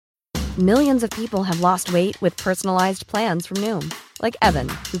Millions of people have lost weight with personalized plans from Noom. Like Evan,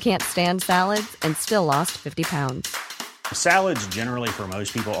 who can't stand salads and still lost 50 pounds. Salads generally for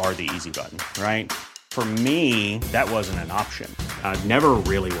most people are the easy button, right? For me, that wasn't an option. I never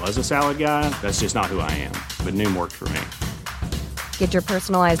really was a salad guy. That's just not who I am. But Noom worked for me. Get your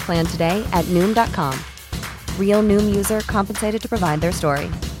personalized plan today at Noom.com. Real Noom user compensated to provide their story.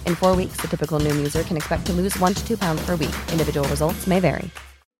 In 4 weeks, the typical Noom user can expect to lose 1 to 2 pounds per week. Individual results may vary.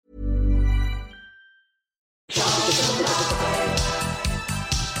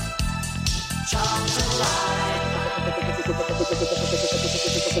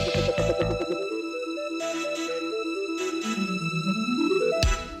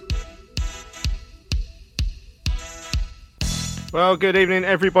 Well, good evening,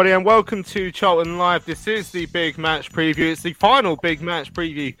 everybody, and welcome to Cheltenham Live. This is the big match preview. It's the final big match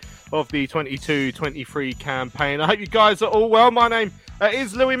preview of the 22-23 campaign. I hope you guys are all well. My name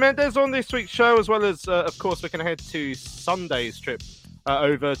is Louis Mendes on this week's show, as well as, of course, we're going to head to Sunday's trip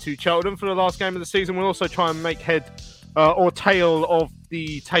over to Cheltenham for the last game of the season. We'll also try and make head or tail of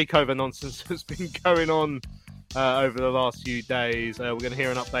the takeover nonsense that's been going on over the last few days. We're going to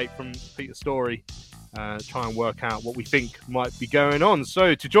hear an update from Peter Story. Try and work out what we think might be going on.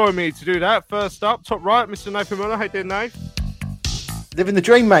 So to join me to do that, first up, top right, Mr. Nathan Miller. How you doing, Nate? Living the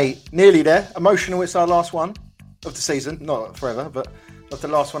dream, mate. Nearly there. Emotional. It's our last one of the season. Not forever, but of the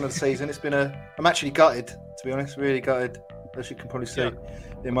last one of the season. It's been I'm actually gutted, to be honest. Really gutted, as you can probably see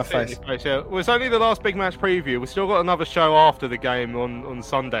in my face. Yeah. Well, it's only the last big match preview. We've still got another show after the game on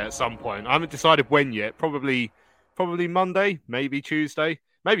Sunday at some point. I haven't decided when yet. Probably Monday, maybe Tuesday.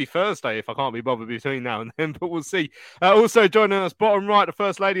 Maybe Thursday if I can't be bothered between now and then, but we'll see. Also joining us, bottom right, the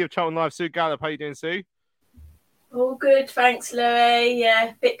First Lady of Cheltenham Live, Sue Gallop. How you doing, Sue? All good, thanks, Louis. Yeah,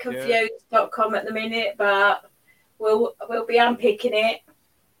 a bit confused.com at the minute, but we'll be unpicking it.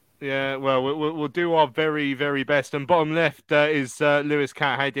 Yeah, well, we'll do our very, very best. And bottom left is Lewis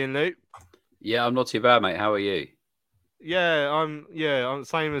Cat. How you doing, Luke? Yeah, I'm not too bad, mate. How are you? I'm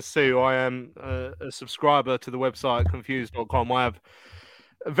same as Sue. I am a subscriber to the website confused.com. I have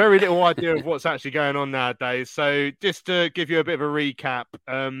very little idea of what's actually going on nowadays. So just to give you a bit of a recap,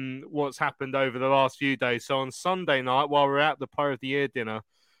 what's happened over the last few days. So on Sunday night, while we were at the Player of the Year dinner,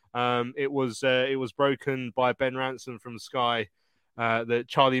 it was broken by Ben Ransom from Sky that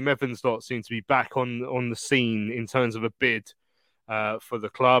Charlie Mevans lot seemed to be back on the scene in terms of a bid for the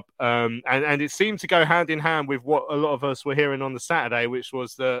club. And it seemed to go hand in hand with what a lot of us were hearing on the Saturday, which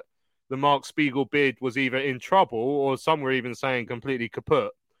was that the Mark Spiegel bid was either in trouble or some were even saying completely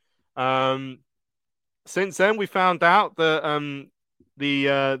kaput. Since then, we found out that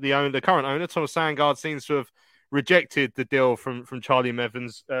the current owner, Thomas Sandgaard, seems to have rejected the deal from Charlie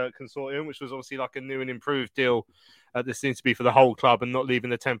Mevans' consortium, which was obviously like a new and improved deal. This seems to be for the whole club and not leaving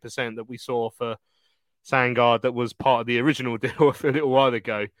the 10% that we saw for Sandgaard that was part of the original deal a little while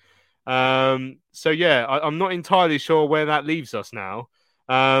ago. I'm not entirely sure where that leaves us now.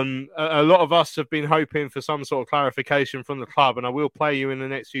 A lot of us have been hoping for some sort of clarification from the club, and I will play you in the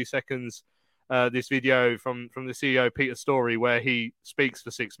next few seconds this video from the CEO, Peter Story, where he speaks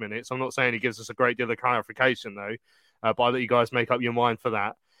for 6 minutes. I'm not saying he gives us a great deal of clarification, though, but I'll let you guys make up your mind for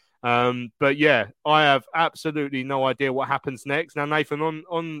that. But yeah, I have absolutely no idea what happens next. Now, Nathan,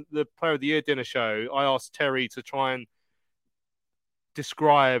 on the Player of the Year dinner show, I asked Terry to try and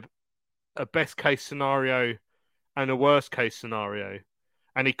describe a best-case scenario and a worst-case scenario.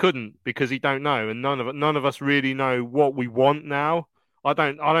 And he couldn't because he don't know, and none of us really know what we want now. I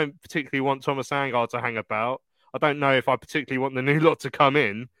don't particularly want Thomas Sandgaard to hang about. I don't know if I particularly want the new lot to come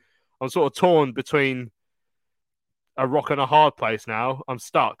in. I'm sort of torn between a rock and a hard place now. I'm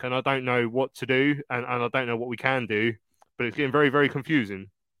stuck, and I don't know what to do, and I don't know what we can do. But it's getting very, very confusing.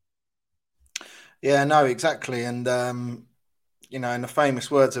 Yeah, no, exactly, and in the famous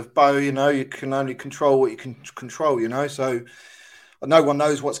words of Bo, you can only control what you can control. So. No one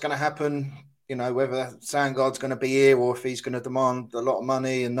knows what's going to happen, whether Sandgaard's going to be here or if he's going to demand a lot of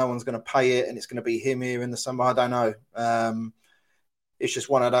money and no one's going to pay it and it's going to be him here in the summer. I don't know. It's just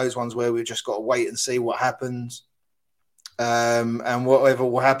one of those ones where we've just got to wait and see what happens. And whatever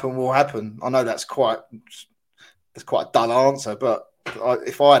will happen, will happen. I know that's quite a dull answer, but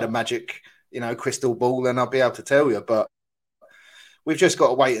if I had a magic, crystal ball, then I'd be able to tell you. But we've just got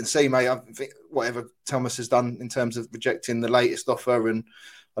to wait and see, mate. I think whatever Thomas has done in terms of rejecting the latest offer, and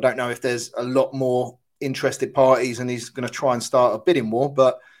I don't know if there's a lot more interested parties and he's going to try and start a bidding war.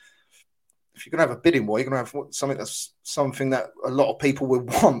 But if you're going to have a bidding war, you're going to have something that a lot of people would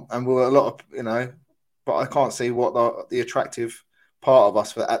want, and but I can't see what the attractive part of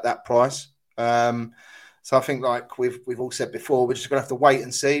us at that price. So I think, like we've all said before, we're just going to have to wait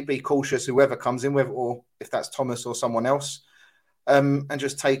and see, be cautious, whoever comes in, whether or if that's Thomas or someone else, and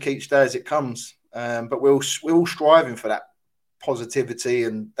just take each day as it comes. But we're all striving for that positivity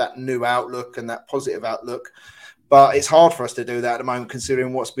and that new outlook and that positive outlook. But it's hard for us to do that at the moment,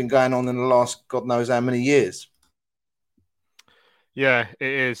 considering what's been going on in the last God knows how many years. Yeah, it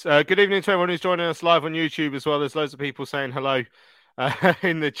is. Good evening to everyone who's joining us live on YouTube as well. There's loads of people saying hello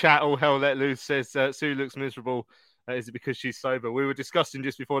in the chat. All hell let loose says Sue looks miserable. Is it because she's sober? We were discussing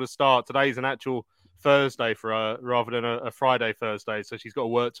just before the start. Today's an actual Thursday for her rather than a Friday Thursday. So she's got to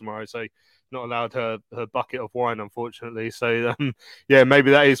work tomorrow. So not allowed her bucket of wine, unfortunately. So yeah,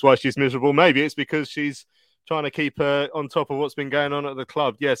 maybe that is why she's miserable. Maybe it's because she's trying to keep on top of what's been going on at the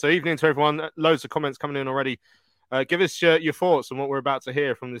club. Yeah, so evening to everyone. Loads of comments coming in already. Give us your thoughts on what we're about to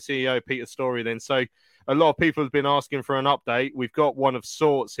hear from the CEO, Peter Storey, then. So a lot of people have been asking for an update. We've got one of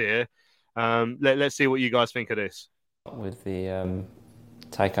sorts here. Let's see what you guys think of this. With the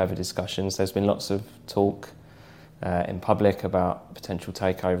takeover discussions, there's been lots of talk in public about potential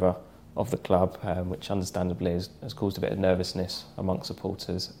takeover of the club, which understandably has caused a bit of nervousness amongst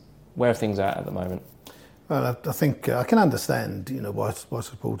supporters. Where are things at the moment? Well, I think I can understand, why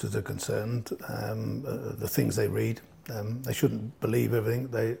supporters are concerned. The things they read, they shouldn't believe everything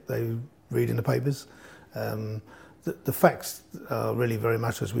they read in the papers. The facts are really very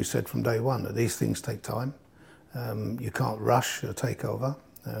much as we said from day one, that these things take time. You can't rush a takeover.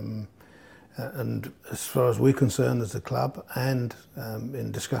 And as far as we're concerned as a club, and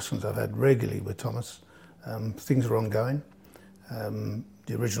in discussions I've had regularly with Thomas, things are ongoing.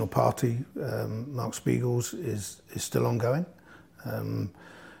 The original party, Mark Spiegel's, is still ongoing, and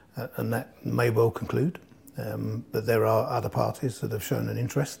that may well conclude. But there are other parties that have shown an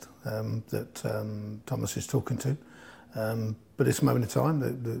interest that Thomas is talking to. But at this moment in time,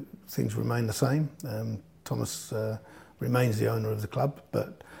 the things remain the same. Thomas remains the owner of the club,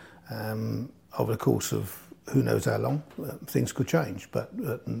 but over the course of who knows how long, things could change. But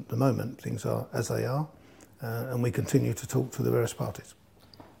at the moment, things are as they are, and we continue to talk to the various parties.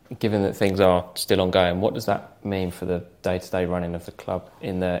 Given that things are still ongoing, what does that mean for the day-to-day running of the club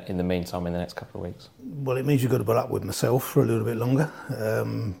in the meantime, in the next couple of weeks? Well, it means you've got to put up with myself for a little bit longer.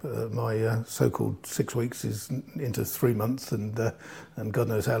 My so-called 6 weeks is into 3 months, and God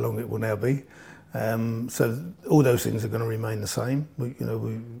knows how long it will now be. So all those things are going to remain the same.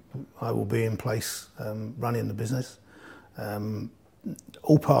 I will be in place running the business.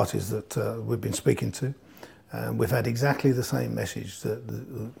 All parties that we've been speaking to, we've had exactly the same message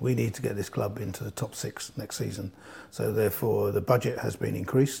that we need to get this club into the top 6 next season. So therefore the budget has been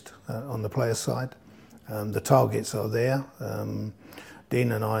increased on the players' side. The targets are there.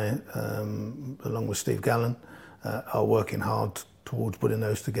 Dean and I, along with Steve Gallen, are working hard towards putting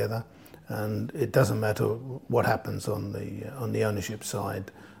those together. And it doesn't matter what happens on the ownership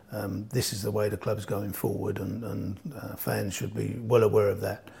side. This is the way the club's going forward, and fans should be well aware of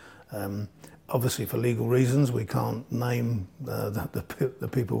that. Obviously, for legal reasons, we can't name the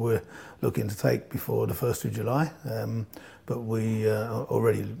people we're looking to take before the 1st of July. But we are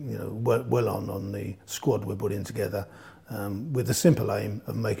already, well on the squad we're putting together, with the simple aim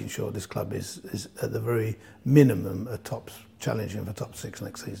of making sure this club is at the very minimum challenging for top 6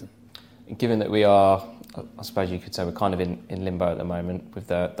 next season. Given that we are, I suppose you could say we're kind of in limbo at the moment with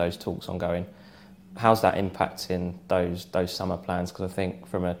those talks ongoing, how's that impacting those summer plans? Because I think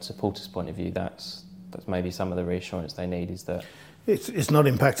from a supporter's point of view, that's maybe some of the reassurance they need is that... It's not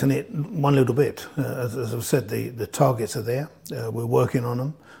impacting it one little bit. As I've said, the targets are there. We're working on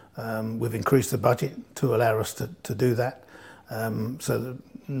them. We've increased the budget to allow us to do that. So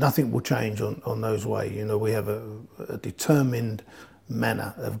nothing will change on those way. We have a determined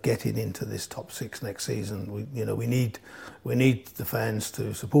manner of getting into this top 6 next season. We need the fans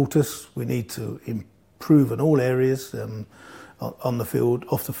to support us. We need to improve in all areas, on the field,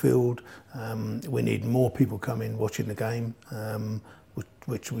 off the field. We need more people coming watching the game,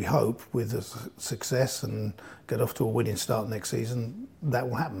 which we hope, with success and get off to a winning start next season, that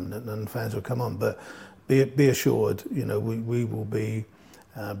will happen and fans will come on. But be assured, we will be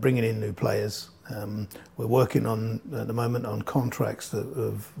bringing in new players. We're working at the moment on contracts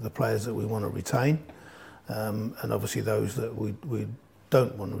of the players that we want to retain, and obviously those that we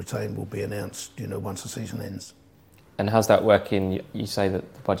don't want to retain will be announced, once the season ends. And how's that working? You say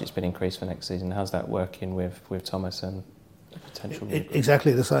that the budget's been increased for next season. How's that working with Thomas and potential?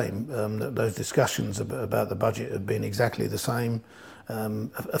 Exactly the same. Those discussions about the budget have been exactly the same.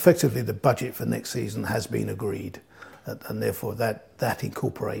 Effectively, the budget for next season has been agreed. And therefore that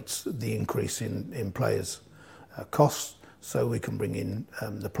incorporates the increase in players' costs, so we can bring in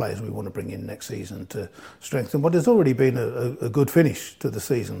the players we want to bring in next season to strengthen what has already been a good finish to the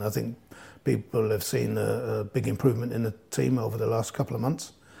season. I think people have seen a big improvement in the team over the last couple of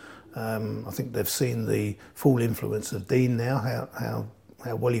months. I think they've seen the full influence of Dean now, how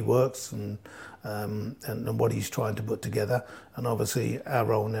well he works and what he's trying to put together. And obviously our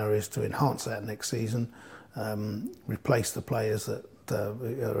role now is to enhance that next season, replace the players that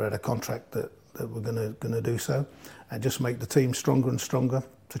are at a contract that we're going to do so, and just make the team stronger and stronger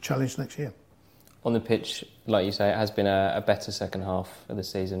to challenge next year. On the pitch, like you say, it has been a better second half of the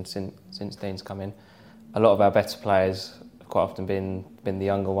season since Dean's come in. A lot of our better players have quite often been the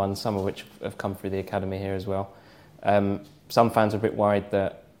younger ones, some of which have come through the academy here as well. Some fans are a bit worried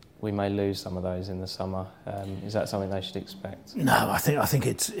that we may lose some of those in the summer. Is that something they should expect? No, I think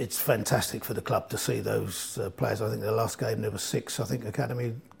it's fantastic for the club to see those players. I think the last game there were 6, I think,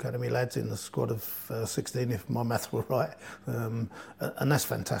 academy lads in the squad of 16, if my maths were right, and that's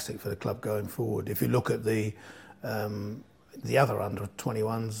fantastic for the club going forward. If you look at the other under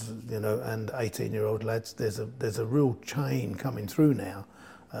 21s, and 18-year-old lads, there's a real chain coming through now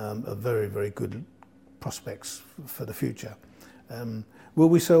of very, very good prospects for the future. Will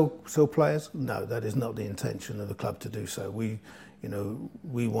we sell players? No, that is not the intention of the club to do so. We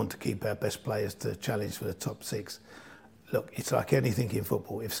want to keep our best players to challenge for the top 6. Look, it's like anything in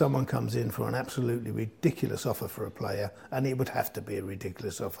football. If someone comes in for an absolutely ridiculous offer for a player, and it would have to be a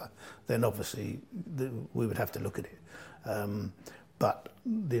ridiculous offer, then obviously we would have to look at it. But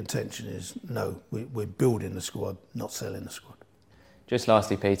the intention is, no, we're building the squad, not selling the squad. Just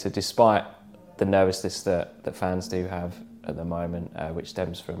lastly, Peter, despite the nervousness that fans do have at the moment, which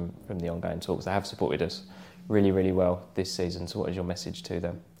stems from the ongoing talks, they have supported us really, really well this season. So what is your message to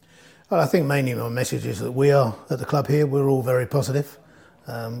them? Well, I think mainly my message is that we are, at the club here, we're all very positive.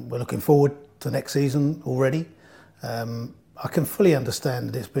 We're looking forward to next season already. I can fully understand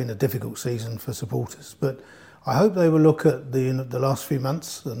that it's been a difficult season for supporters, but I hope they will look at the last few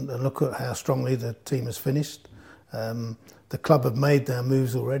months and look at how strongly the team has finished. The club have made their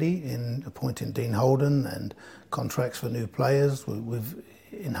moves already in appointing Dean Holden and contracts for new players. We've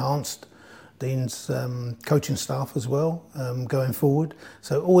enhanced Dean's coaching staff as well going forward.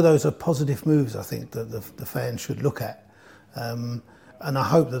 So all those are positive moves, I think, that the fans should look at. And I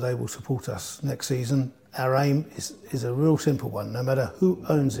hope that they will support us next season. Our aim is a real simple one. No matter who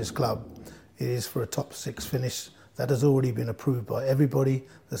owns this club, it is for a top 6 finish. That has already been approved by everybody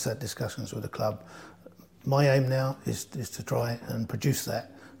that's had discussions with the club. My aim now is to try and produce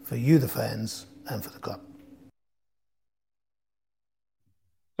that for you, the fans, and for the club.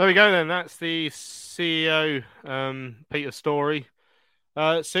 There we go then. That's the CEO, Peter Storey.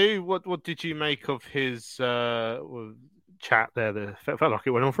 Sue, what did you make of his chat there? That felt like it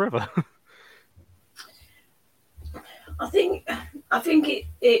went on forever. I think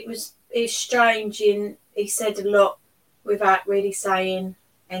it's strange. He said a lot without really saying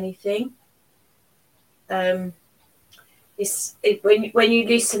anything. When you're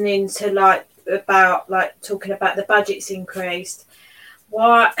listening to talking about the budget's increased,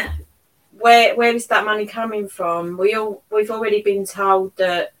 where is that money coming from? We've already been told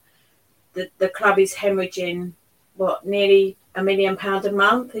that the club is hemorrhaging nearly £1 million a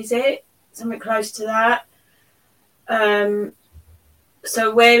month, is it? Something close to that.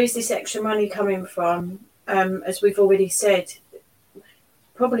 So where is this extra money coming from? As we've already said,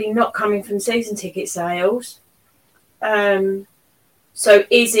 probably not coming from season ticket sales. So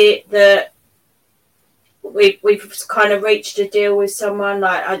is it that we've kind of reached a deal with someone?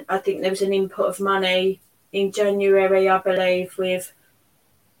 Like I think there was an input of money in January, I believe, was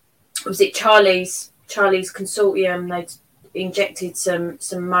it Charlie's consortium? They'd injected some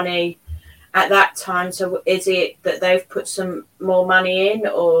money at that time. So is it that they've put some more money in,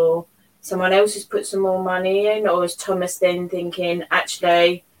 or someone else has put some more money in, or is Thomas then thinking,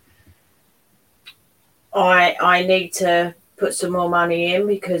 actually, I need to put some more money in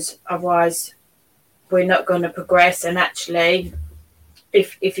because otherwise we're not going to progress? And actually,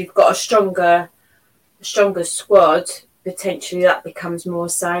 if you've got a stronger squad, potentially that becomes more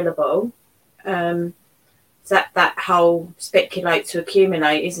saleable. That whole speculate to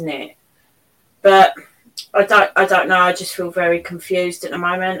accumulate, isn't it? But I don't know. I just feel very confused at the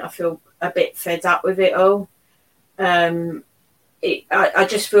moment. I feel a bit fed up with it all. I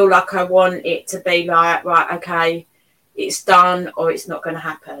just feel like I want it to be like, right, okay, it's done or it's not going to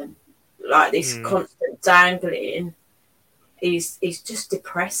happen. Like this constant dangling is just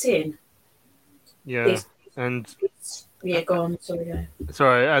depressing. Yeah, Yeah, go on. Sorry, yeah.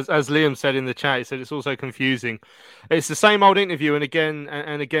 Sorry, as Liam said in the chat, he said it's also confusing. It's the same old interview, and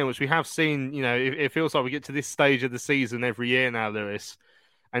again, which we have seen. You know, it feels like we get to this stage of the season every year now, Lewis,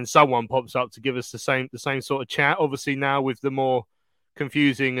 and someone pops up to give us the same sort of chat. Obviously, now with the more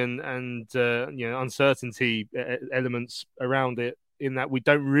confusing and uncertainty elements around it, in that we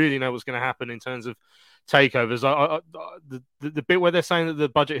don't really know what's going to happen in terms of takeovers. The bit where they're saying that the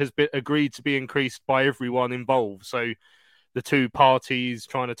budget has been agreed to be increased by everyone involved, so the two parties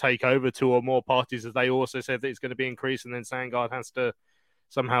trying to take over, two or more parties, as they also said that it's going to be increased, and then Sandgaard has to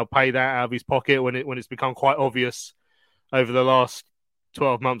somehow pay that out of his pocket when it's become quite obvious over the last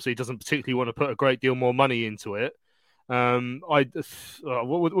 12 months that he doesn't particularly want to put a great deal more money into it.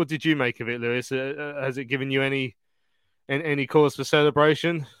 What did you make of it, Lewis? Has it given you any cause for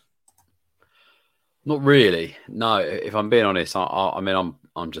celebration? Not really. No, if I'm being honest, I mean,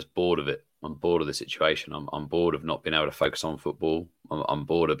 I'm just bored of it. I'm bored of the situation. I'm bored of not being able to focus on football. I'm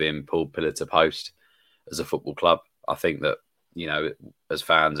bored of being pulled pillar to post as a football club. I think that, you know, as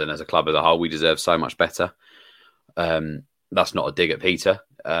fans and as a club as a whole, we deserve so much better. That's not a dig at Peter,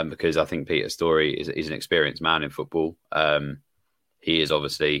 because I think Peter Storey is an experienced man in football. He is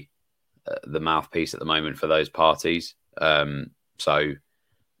obviously the mouthpiece at the moment for those parties. So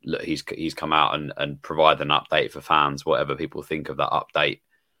look, he's come out and provided an update for fans, whatever people think of that update.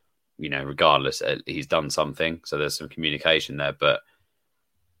 You know, regardless, he's done something. So there's some communication there, but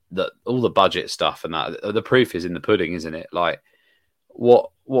all the budget stuff and that, the proof is in the pudding, isn't it? Like, what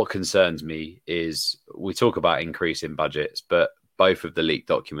concerns me is we talk about increasing budgets, but both of the leaked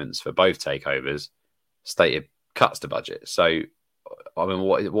documents for both takeovers stated cuts to budget. So, I mean,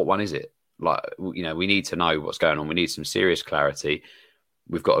 what one is it? Like, you know, we need to know what's going on. We need some serious clarity.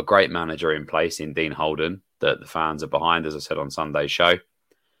 We've got a great manager in place in Dean Holden that the fans are behind, as I said on Sunday's show.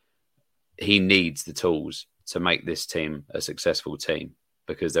 He needs the tools to make this team a successful team,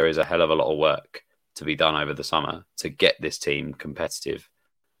 because there is a hell of a lot of work to be done over the summer to get this team competitive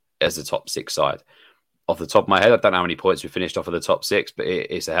as a top six side. Off the top of my head, I don't know how many points we finished off of the top six, but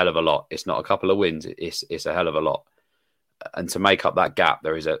it's a hell of a lot. It's not a couple of wins. It's a hell of a lot. And to make up that gap,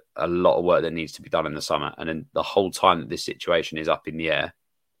 there is a lot of work that needs to be done in the summer. And then the whole time that this situation is up in the air,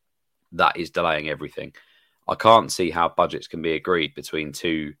 that is delaying everything. I can't see how budgets can be agreed between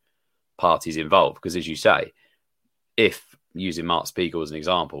two parties involved, because as you say, if using Mark Spiegel as an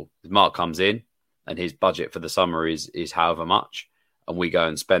example, if Mark comes in and his budget for the summer is however much, and we go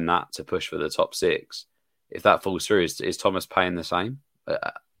and spend that to push for the top six, if that falls through, is Thomas paying the same?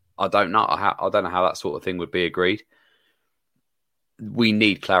 I don't know. I don't know how that sort of thing would be agreed. We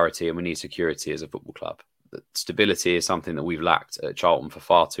need clarity and we need security as a football club. Stability is something that we've lacked at Charlton for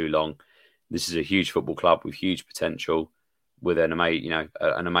far too long. This is a huge football club with huge potential, with an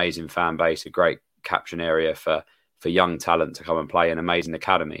amazing fan base, a great caption area for young talent to come and play, an amazing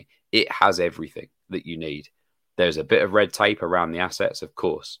academy. It has everything that you need. There's a bit of red tape around the assets, of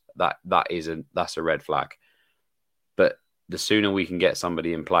course. That's a red flag. But the sooner we can get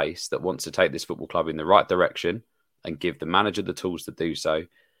somebody in place that wants to take this football club in the right direction and give the manager the tools to do so,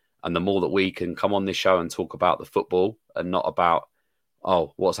 and the more that we can come on this show and talk about the football and not about,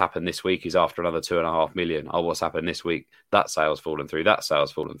 oh, what's happened this week is after another 2.5 million. Oh, what's happened this week? That sale's fallen through. That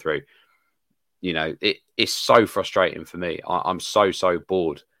sale's fallen through. You know, it's so frustrating for me. I'm so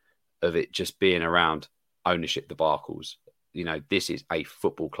bored of it just being around ownership debacles. You know, this is a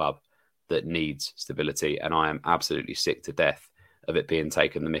football club that needs stability, and I am absolutely sick to death of it being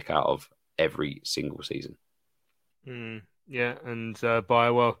taken the mick out of every single season. Yeah, and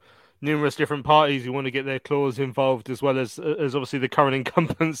by numerous different parties who want to get their claws involved, as well as obviously the current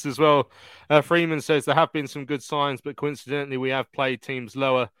incumbents as well. Freeman says there have been some good signs, but coincidentally we have played teams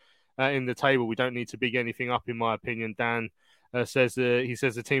lower in the table. We don't need to big anything up, in my opinion. Dan says he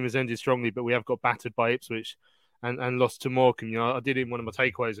says the team has ended strongly, but we have got battered by Ipswich and lost to Morecambe. You know, I did in one of my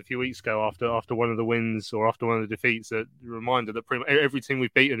takeaways a few weeks ago after one of the wins or after one of the defeats, a reminder that pretty much every team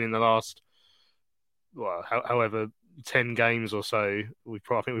we've beaten in the last, however 10 games or so,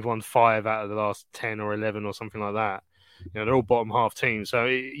 I think we've won 5 out of the last 10 or 11 or something like that. You know, they're all bottom half teams, so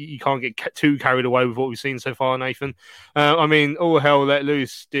you can't get too carried away with what we've seen so far, Nathan. I mean, all hell let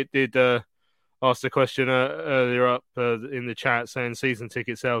loose did ask the question earlier up in the chat, saying season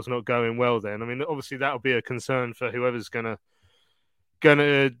ticket sales not going well then. I mean, obviously that'll be a concern for whoever's gonna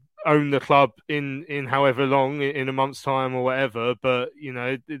own the club in however long, in a month's time or whatever, but you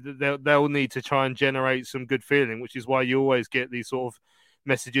know, they'll need to try and generate some good feeling, which is why you always get these sort of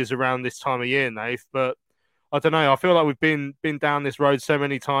messages around this time of year, Nath. But I don't know, I feel like we've been down this road so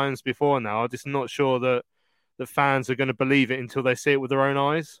many times before now. I'm just not sure that the fans are going to believe it until they see it with their own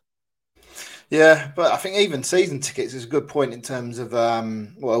eyes. Yeah, but I think even season tickets is a good point in terms of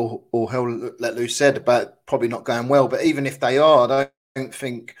or Hell Let Loose said about probably not going well. But even if they are, I don't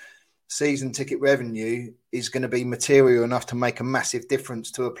think season ticket revenue is going to be material enough to make a massive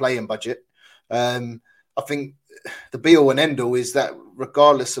difference to a playing budget. I think the be all and end all is that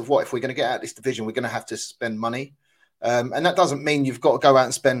regardless of if we're going to get out of this division, we're going to have to spend money. And that doesn't mean you've got to go out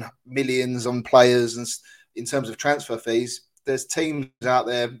and spend millions on players and in terms of transfer fees. There's teams out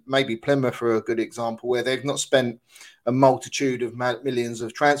there, maybe Plymouth are a good example, where they've not spent a multitude of millions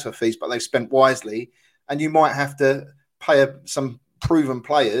of transfer fees, but they've spent wisely. And you might have to pay some proven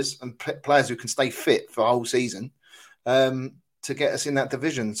players and players who can stay fit for a whole season to get us in that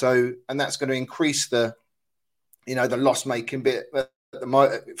division. So, and that's going to increase the loss making bit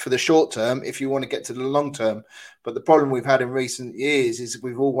for the short term if you want to get to the long term. But the problem we've had in recent years is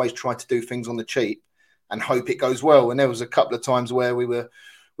we've always tried to do things on the cheap and hope it goes well. And there was a couple of times where we were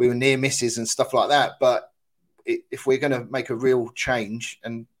near misses and stuff like that. But if we're going to make a real change,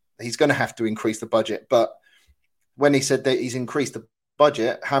 and he's going to have to increase the budget. But when he said that he's increased the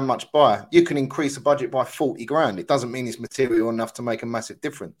budget, how much by? You can increase the budget by 40 grand. It doesn't mean it's material enough to make a massive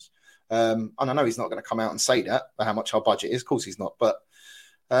difference. And I know he's not going to come out and say that, how much our budget is. Of course he's not. But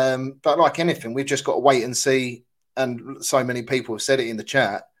like anything, we've just got to wait and see. And so many people have said it in the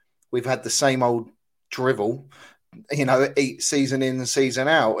chat. We've had the same old drivel, eat season in and season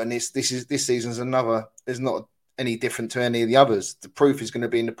out. And this season's another, there's not any different to any of the others. The proof is going to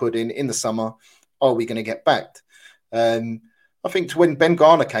be in the pudding in the summer. Are we going to get backed? I think when Ben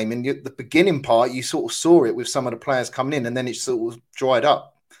Garner came in, the beginning part, you sort of saw it with some of the players coming in, and then it sort of dried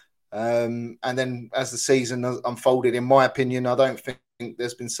up. And then as the season unfolded, in my opinion, I don't think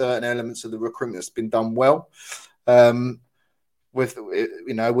there's been certain elements of the recruitment that's been done well. We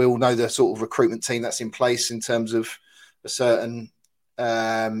all know the sort of recruitment team that's in place in terms of a certain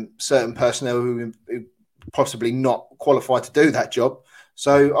personnel who possibly not qualified to do that job.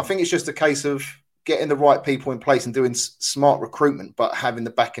 So I think it's just a case of getting the right people in place and doing smart recruitment, but having the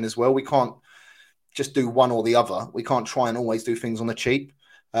backing as well. We can't just do one or the other. We can't try and always do things on the cheap.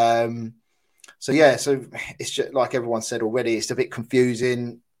 So it's just like everyone said already, it's a bit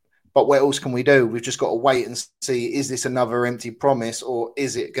confusing, but what else can we do? We've just got to wait and see, is this another empty promise, or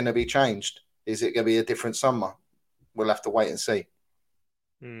is it going to be changed? Is it going to be a different summer? We'll have to wait and see.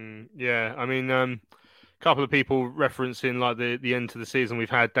 Yeah, I mean, a couple of people referencing like the end to the season we've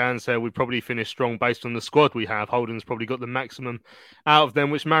had. Dan said we probably finished strong based on the squad we have. Holden's probably got the maximum out of them,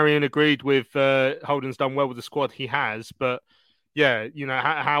 which Marion agreed with. Holden's done well with the squad he has, but yeah,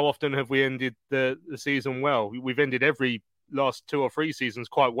 how often have we ended the season well? We've ended every last 2 or 3 seasons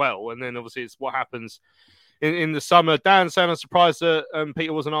quite well, and then obviously it's what happens in the summer. Dan said, I'm surprised that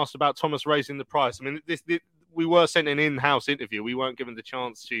Peter wasn't asked about Thomas raising the price. I mean, we were sent an in-house interview. We weren't given the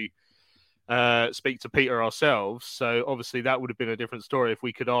chance to speak to Peter ourselves, so obviously that would have been a different story if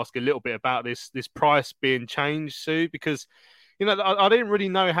we could ask a little bit about this price being changed, Sue, because I didn't really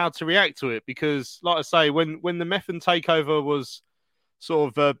know how to react to it, because like I say, when the Methven takeover was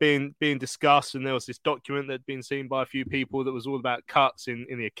sort of being discussed, and there was this document that had been seen by a few people that was all about cuts in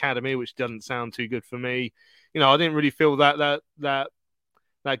the academy, which doesn't sound too good for me. I didn't really feel that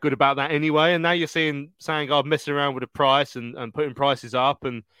good about that anyway. And now you're seeing Sandgard messing around with the price and putting prices up,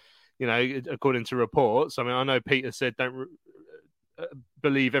 and according to reports. I mean, I know Peter said don't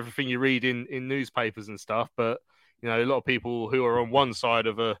believe everything you read in newspapers and stuff, but a lot of people who are on one side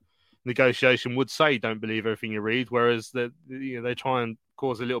of a negotiation would say don't believe everything you read, whereas they try and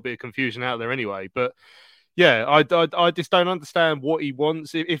cause a little bit of confusion out there anyway. But yeah, I just don't understand what he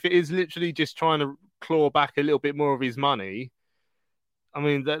wants. If it is literally just trying to claw back a little bit more of his money, I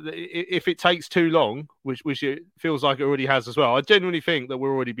mean, if it takes too long, which it feels like it already has as well, I genuinely think that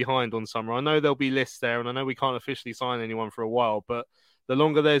we're already behind on summer. I know there'll be lists there, and I know we can't officially sign anyone for a while, but the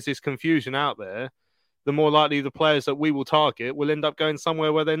longer there's this confusion out there, the more likely the players that we will target will end up going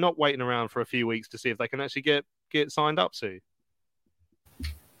somewhere where they're not waiting around for a few weeks to see if they can actually get signed up to.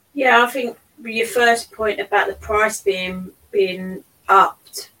 Yeah, I think your first point about the price being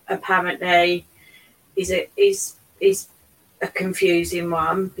upped apparently is a confusing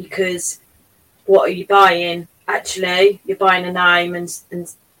one, because what are you buying? Actually, you're buying a name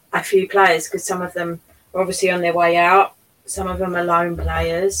and a few players, because some of them are obviously on their way out. Some of them are loan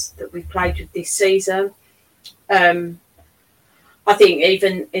players that we've played with this season. I think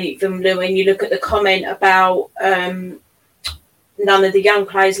even Lou, when you look at the comment about none of the young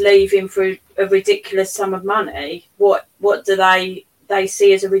players leaving for a ridiculous sum of money, what do they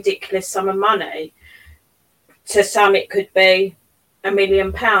see as a ridiculous sum of money? To some, it could be £1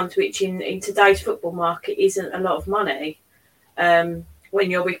 million, which in today's football market isn't a lot of money. when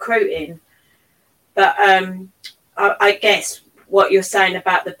you're recruiting. But I guess what you're saying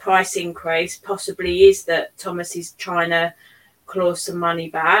about the price increase possibly is that Thomas is trying to claw some money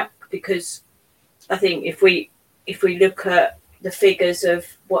back, because I think if we look at the figures of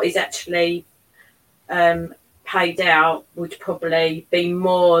what is actually paid out, would probably be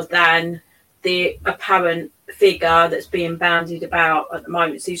more than the apparent figure that's being bounded about at the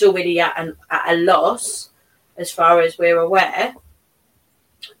moment. So he's already at a loss as far as we're aware.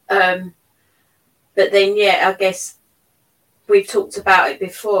 But then, I guess we've talked about it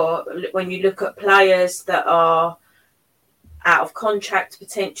before. When you look at players that are out of contract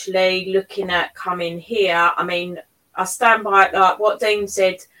potentially, looking at coming here, I mean, I stand by like what Dean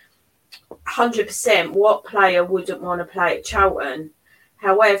said, 100%. What player wouldn't want to play at Cheltenham?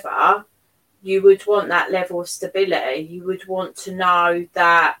 However, you would want that level of stability. You would want to know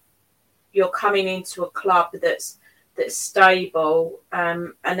that you're coming into a club that's stable,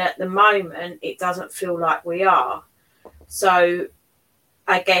 and at the moment it doesn't feel like we are. So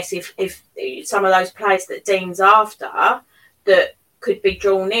I guess if some of those players that Dean's after that could be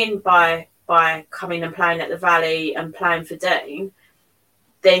drawn in by coming and playing at the Valley and playing for Dean,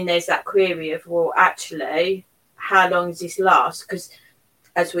 then there's that query of, well, actually, how long does this last? Because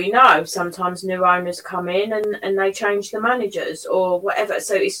as we know, sometimes new owners come in and they change the managers or whatever.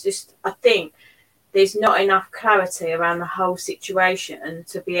 So it's just, I think there's not enough clarity around the whole situation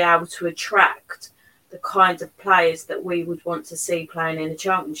to be able to attract the kinds of players that we would want to see playing in the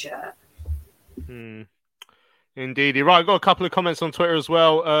Championship. Indeed. Right, I've got a couple of comments on Twitter as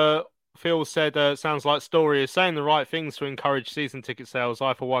well. Phil said, sounds like Story is saying the right things to encourage season ticket sales.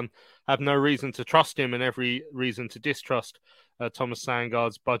 I, for one, have no reason to trust him and every reason to distrust Thomas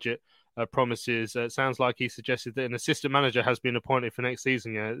Sandgaard's budget promises. It sounds like he suggested that an assistant manager has been appointed for next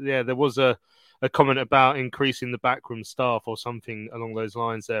season. Yeah, there was a comment about increasing the backroom staff or something along those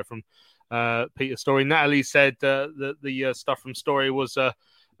lines there from Peter Story. Natalie said that the stuff from Story was a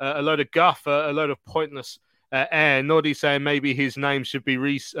load of guff, a load of pointless air. Noddy saying maybe his name should be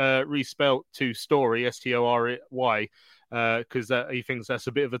respelt to Story, Story, because he thinks that's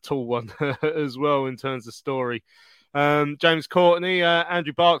a bit of a tall one as well in terms of Story. James Courtney,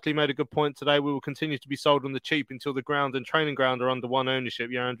 Andrew Barkley made a good point today. We will continue to be sold on the cheap until the ground and training ground are under one ownership.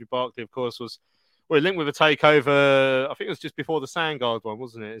 Yeah, Andrew Barkley, of course, was linked with a takeover. I think it was just before the Sandgaard one,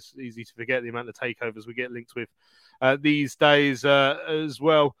 wasn't it? It's easy to forget the amount of takeovers we get linked with these days as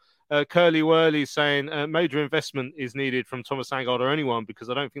well. Curly Whirly saying major investment is needed from Thomas Sandgaard or anyone, because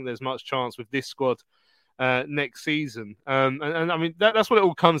I don't think there's much chance with this squad next season. And I mean, that's what it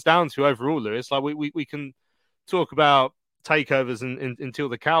all comes down to overall, Lewis. Like we can talk about takeovers until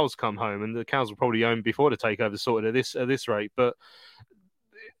the cows come home, and the cows will probably own before the takeover sorted at this rate. But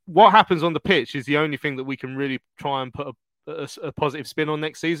what happens on the pitch is the only thing that we can really try and put a positive spin on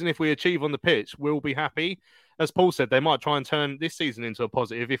next season. If we achieve on the pitch, we'll be happy. As Paul said, they might try and turn this season into a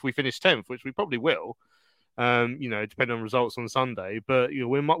positive if we finish 10th, which we probably will. Depending on results on Sunday. But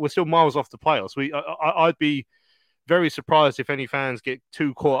we're still miles off the playoffs. I'd be very surprised if any fans get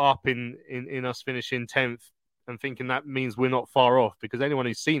too caught up in us finishing 10th and thinking that means we're not far off, because anyone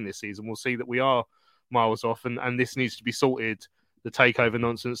who's seen this season will see that we are miles off, and this needs to be sorted, the takeover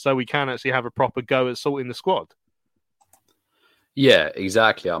nonsense, so we can actually have a proper go at sorting the squad. Yeah,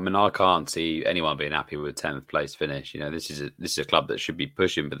 exactly. I mean, I can't see anyone being happy with a 10th place finish. This is a club that should be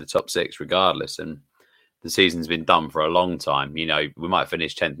pushing for the top 6 regardless, and the season's been done for a long time. We might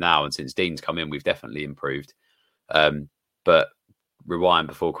finish 10th now, and since Dean's come in, we've definitely improved. But rewind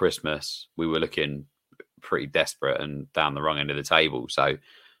before Christmas, we were looking pretty desperate and down the wrong end of the table. So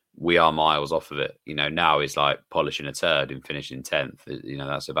we are miles off of it. Now it's like polishing a turd and finishing 10th.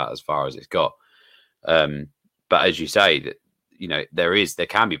 That's about as far as it's got. But as you say, that there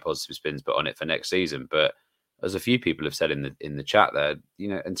can be positive spins put on it for next season. But as a few people have said in the chat there,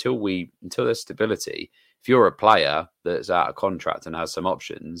 until there's stability, if you're a player that's out of contract and has some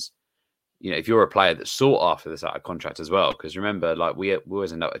options, if you're a player that's sought after this out of contract as well, because remember, like we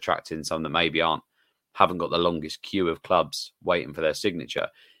always end up attracting some that maybe haven't got the longest queue of clubs waiting for their signature.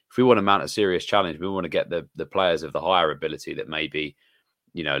 If we want to mount a serious challenge, we want to get the players of the higher ability that may be,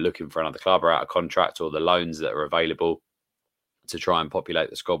 looking for another club or out of contract, or the loans that are available to try and populate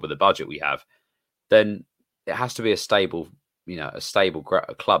the squad with the budget we have, then it has to be a stable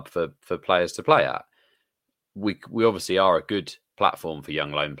club for players to play at. We obviously are a good platform for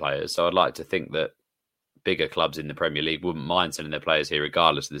young loan players, so I'd like to think that bigger clubs in the Premier League wouldn't mind sending their players here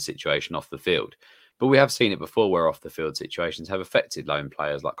regardless of the situation off the field. But we have seen it before where off the field situations have affected loan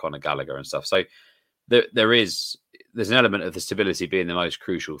players like Conor Gallagher and stuff. So there's an element of the stability being the most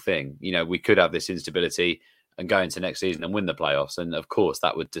crucial thing. We could have this instability and go into next season and win the playoffs. And of course,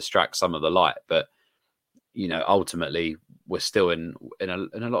 that would distract some of the light. But ultimately, we're still in a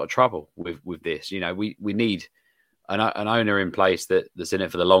lot of trouble with this. We need an owner in place that's in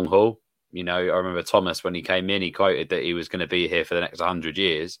it for the long haul. I remember Thomas, when he came in, he quoted that he was going to be here for the next 100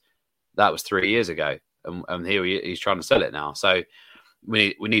 years. That was 3 years ago. And here he's trying to sell it now. So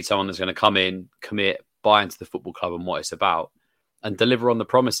we need someone that's going to come in, commit, buy into the football club and what it's about, and deliver on the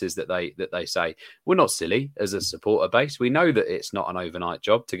promises that they say. We're not silly as a supporter base. We know that it's not an overnight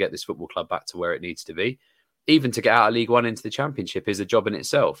job to get this football club back to where it needs to be. Even to get out of League One into the Championship is a job in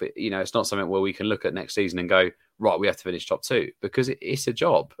itself. It's not something where we can look at next season and go, right, we have to finish top 2, because it's a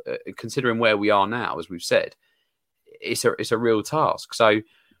job. Considering where we are now, as we've said, it's a real task. So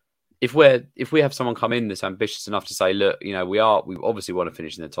if we have someone come in that's ambitious enough to say, look, we obviously want to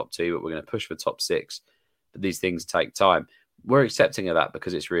finish in the top 2, but we're going to push for top 6. But these things take time. We're accepting of that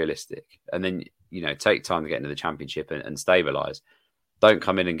because it's realistic. And then, take time to get into the Championship and stabilise. Don't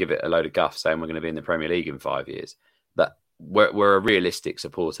come in and give it a load of guff saying we're going to be in the Premier League in 5 years. That we're a realistic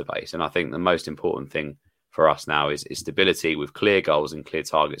supporter base. And I think the most important thing for us now is stability with clear goals and clear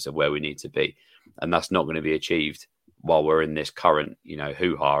targets of where we need to be. And that's not going to be achieved while we're in this current,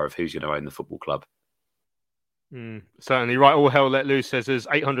 hoo-ha of who's going to own the football club. Certainly right. All hell let loose, says there's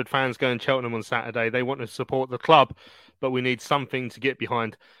 800 fans going to Cheltenham on Saturday. They want to support the club, but we need something to get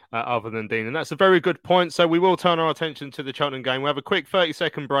behind other than Dean. And that's a very good point. So we will turn our attention to the Cheltenham game. We'll have a quick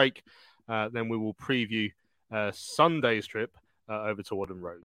 30-second break. Then we will preview Sunday's trip over to Whaddon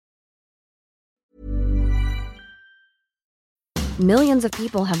Road. Millions of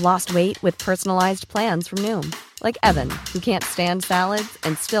people have lost weight with personalized plans from Noom. Like Evan, who can't stand salads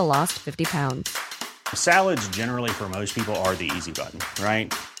and still lost 50 pounds. Salads generally for most people are the easy button,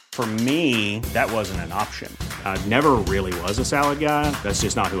 right? For me, that wasn't an option. I never really was a salad guy. That's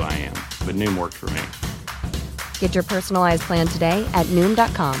just not who I am. But Noom worked for me. Get your personalized plan today at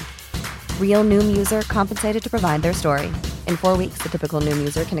Noom.com. Real Noom user compensated to provide their story. In 4 weeks, the typical Noom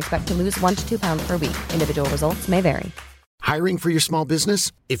user can expect to lose 1 to 2 pounds per week. Individual results may vary. Hiring for your small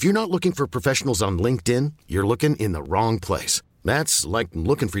business? If you're not looking for professionals on LinkedIn, you're looking in the wrong place. That's like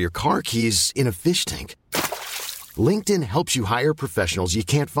looking for your car keys in a fish tank. LinkedIn helps you hire professionals you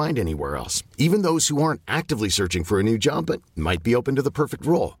can't find anywhere else, even those who aren't actively searching for a new job but might be open to the perfect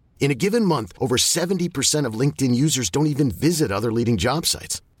role. In a given month, over 70% of LinkedIn users don't even visit other leading job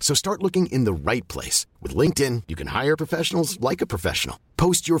sites. So start looking in the right place. With LinkedIn, you can hire professionals like a professional.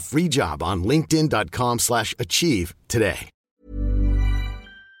 Post your free job on linkedin.com/achieve today.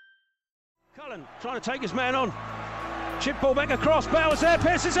 Cullen trying to take his man on. Chip ball back across. Bowers there.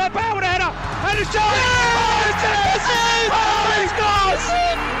 Pearce is there. Bowers header. And it's Johnny. Oh, it's it! Oh, he scores!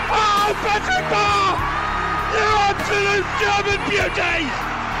 Oh, Patrick Barr! You absolute German beauty!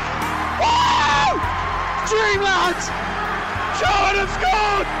 Wow! Dreamland! Charlton have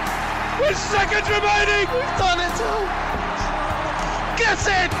scored! With seconds remaining! We've done it all! Get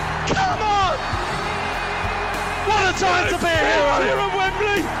in! Come on! What a time to be a hero here at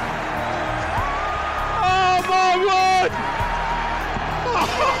Wembley! Oh my word!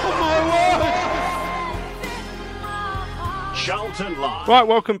 Oh my word! Cheltenham Live. Right,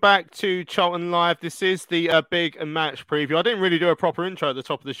 welcome back to Cheltenham Live. This is the big match preview. I didn't really do a proper intro at the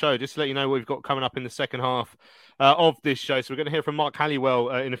top of the show, just to let you know what we've got coming up in the second half of this show. So we're going to hear from Mark Halliwell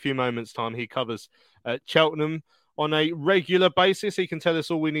in a few moments' time. He covers Cheltenham on a regular basis. He can tell us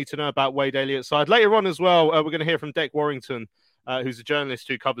all we need to know about Wade Elliott's side. Later on as well, we're going to hear from Deck Warrington, who's a journalist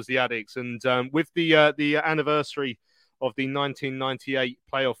who covers the Addicks. And with the anniversary of the 1998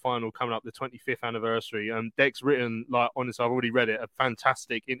 playoff final coming up, the 25th anniversary, Deck's written, honestly, I've already read it, a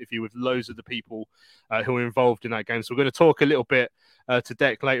fantastic interview with loads of the people who were involved in that game. So we're going to talk a little bit to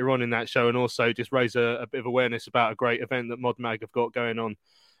Deck later on in that show, and also just raise a bit of awareness about a great event that ModMag have got going on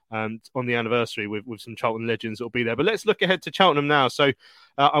the anniversary with some Cheltenham legends that will be there. But let's look ahead to Cheltenham now. So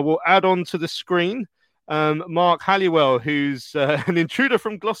I will add on to the screen Mark Halliwell, who's an intruder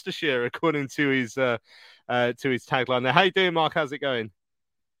from Gloucestershire, according to his tagline there. How you doing, Mark? How's it going?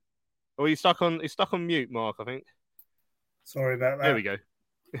 Oh, he's stuck on mute, Mark, I think. Sorry about that. There we go.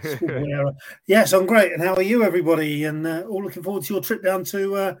 Yes, I'm great. And how are you, everybody? And all looking forward to your trip down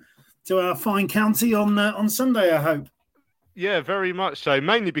to our fine county on Sunday, I hope. Yeah, very much so.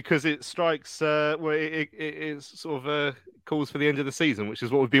 Mainly because it strikes it sort of calls for the end of the season, which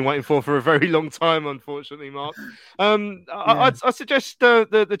is what we've been waiting for a very long time, unfortunately, Mark. I suggest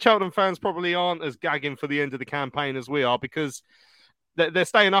the Cheltenham fans probably aren't as gagging for the end of the campaign as we are, because they're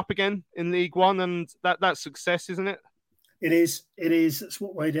staying up again in League One, and that's success, isn't it? It is. That's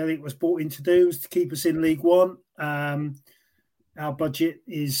what Wade Elliott was brought in to do, was to keep us in League One. Our budget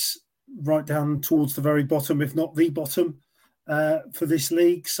is right down towards the very bottom, if not the bottom, for this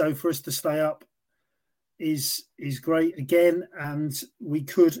league. So for us to stay up is great again, and we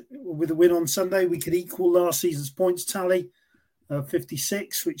could, with a win on Sunday, we could equal last season's points tally of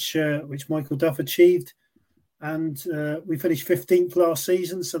 56, which Michael Duff achieved, and we finished 15th last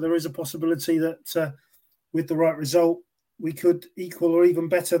season. So there is a possibility that with the right result, we could equal or even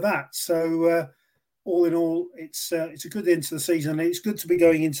better that. So all in all, it's a good end to the season. It's good to be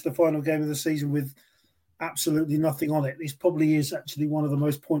going into the final game of the season with absolutely nothing on it. This probably is actually one of the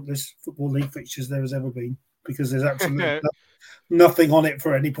most pointless Football League fixtures there has ever been, because there's absolutely nothing on it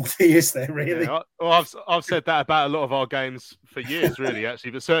for anybody, is there, really? Yeah, well, I've said that about a lot of our games for years, really,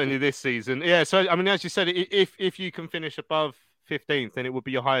 actually, but certainly this season. Yeah, so, I mean, as you said, if you can finish above 15th, then it would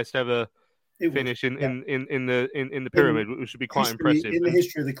be your highest ever finish in the pyramid, which would be quite impressive. In the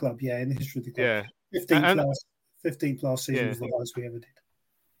history of the club, in the history of the club. Yeah. 15th last season was the highest we ever did.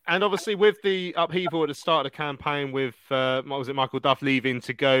 And obviously, with the upheaval at the start of the campaign, with Michael Duff leaving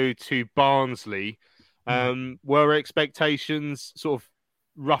to go to Barnsley, were expectations sort of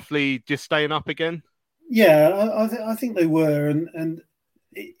roughly just staying up again? Yeah, I think they were, and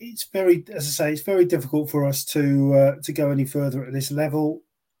it's very, as I say, it's very difficult for us to go any further at this level.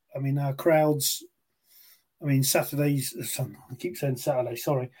 I mean, our crowds. I mean, Sunday's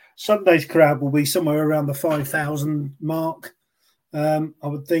crowd will be somewhere around the 5,000 mark, I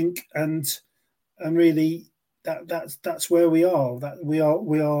would think, and really that's where we are. That we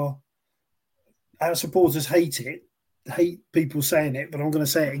are. Our supporters hate people saying it, but I'm going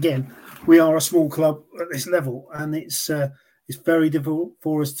to say it again. We are a small club at this level, and it's very difficult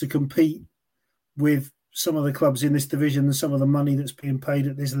for us to compete with some of the clubs in this division and some of the money that's being paid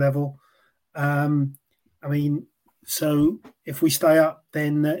at this level. I mean, so if we stay up,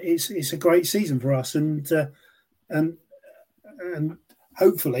 then it's a great season for us, and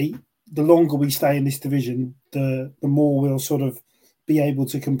hopefully, the longer we stay in this division, the more we'll sort of be able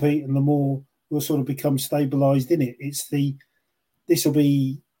to compete, and the more we'll sort of become stabilised in it.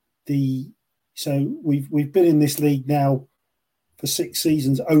 So we've been in this league now for 6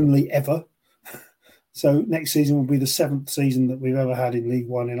 seasons only ever. So next season will be the 7th season that we've ever had in League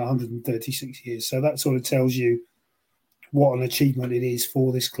One in 136 years. So that sort of tells you what an achievement it is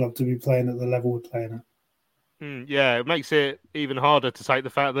for this club to be playing at the level we're playing at. Yeah, it makes it even harder to take the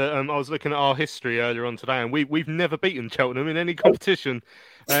fact that I was looking at our history earlier on today, and we've never beaten Cheltenham in any competition.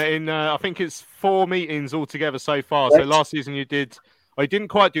 I think it's 4 meetings altogether so far. Right. So last season you didn't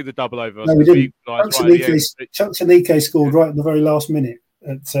quite do the double over. No, we didn't. Cheltenham scored right at the very last minute.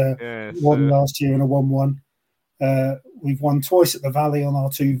 At one last year and a 1-1. We've won twice at the Valley on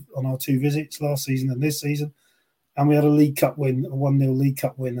our two visits last season and this season, and we had a League Cup win, a 1-0 League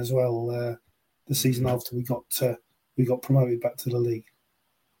Cup win as well the season after we got promoted back to the league.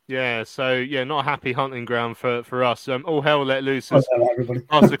 Yeah, so not a happy hunting ground for us. All hell let loose. Asked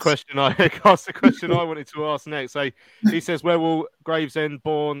the question I wanted to ask next. So he says, where will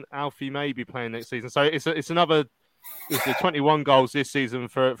Gravesend-born Alfie May be playing next season? So it's another. It's 21 goals this season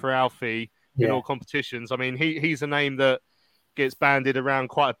for Alfie in all competitions. I mean, he's a name that gets bandied around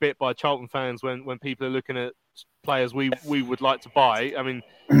quite a bit by Charlton fans when people are looking at players we would like to buy. I mean,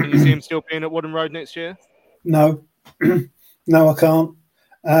 can you see him still being at Wooden Road next year? No, no, I can't.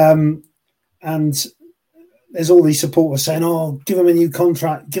 And there's all these supporters saying, "Oh, give him a new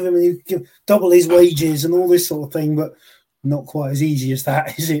contract, double his wages, and all this sort of thing." But not quite as easy as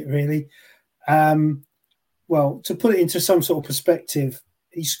that, is it? Really? Well, to put it into some sort of perspective,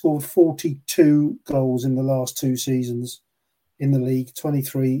 he scored 42 goals in the last 2 seasons in the league,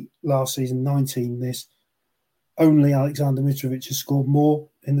 23 last season, 19 this. Only Alexander Mitrovic has scored more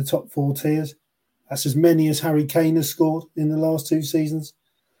in the top 4 tiers. That's as many as Harry Kane has scored in the last 2 seasons.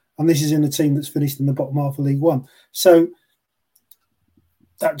 And this is in a team that's finished in the bottom half of League One. So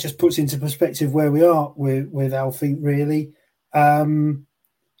that just puts into perspective where we are with Alfie, really. Do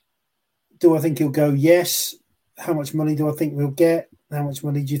I think he'll go? Yes. How much money do I think we'll get? How much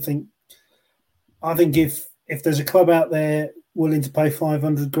money do you think? I think if there's a club out there willing to pay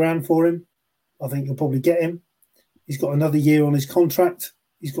 500 grand for him, I think you'll probably get him. He's got another year on his contract.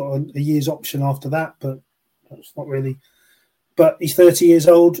 He's got a year's option after that, but that's not really. But he's 30 years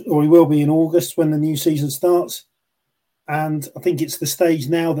old, or he will be in August when the new season starts. And I think it's the stage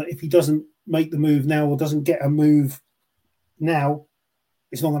now that if he doesn't make the move now or doesn't get a move now,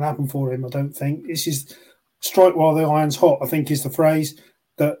 it's not going to happen for him, I don't think. This is strike while the iron's hot, I think is the phrase,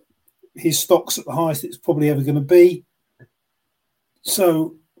 that his stock's at the highest it's probably ever going to be.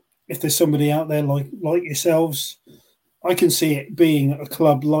 So if there's somebody out there like yourselves, I can see it being a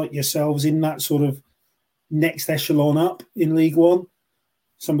club like yourselves in that sort of next echelon up in League One.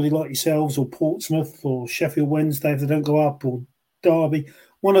 somebody like yourselves or Portsmouth or Sheffield Wednesday, if they don't go up, or Derby,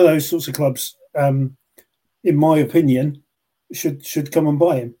 one of those sorts of clubs, in my opinion, should come and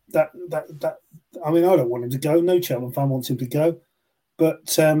buy him. That I mean, I don't want him to go. No Cheltenham fan wants him to go,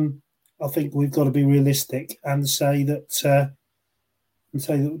 but I think we've got to be realistic and say that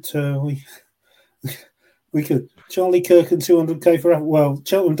we could. Charlie Kirk and 200k for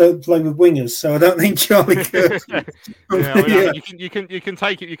Cheltenham don't play with wingers, so I don't think Charlie Kirk. You can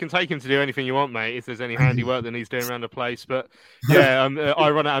take it. You can take him to do anything you want, mate. If there's any handiwork that he's doing around the place, but yeah, I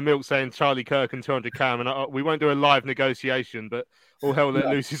run out of milk saying Charlie Kirk and 200k, and we won't do a live negotiation, but all hell let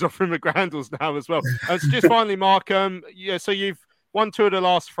loose is offering McGrandles now as well. So just finally, Mark, so you've won 2 of the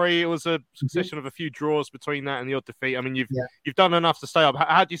last 3. It was a succession of a few draws between that and the odd defeat. I mean, you've done enough to stay up.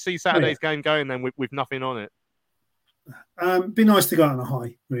 How do you see Saturday's game going then with nothing on it? Be nice to go out on a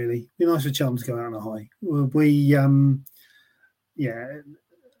high, really. Be nice for Cheltenham to go out on a high. I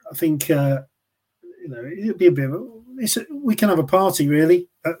think it'd be a bit. We can have a party really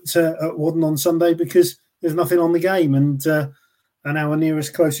at Wadden on Sunday because there's nothing on the game, and our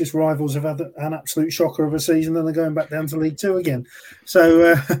nearest closest rivals have had an absolute shocker of a season, and they're going back down to League Two again.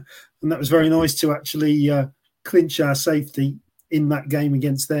 So, and that was very nice to actually clinch our safety in that game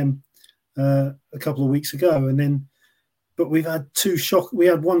against them a couple of weeks ago, and then. But we've had 2 shock. We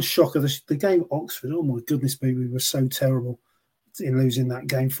had one shock of the game at Oxford. Oh my goodness me, we were so terrible in losing that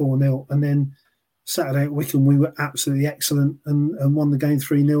game 4-0. And then Saturday at Wycombe, we were absolutely excellent and won the game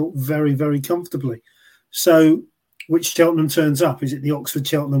 3-0 very, very comfortably. So, which Cheltenham turns up? Is it the Oxford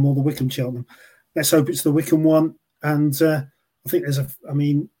Cheltenham or the Wycombe Cheltenham? Let's hope it's the Wycombe one. And I think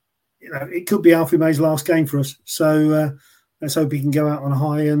it could be Alfie May's last game for us. So let's hope he can go out on a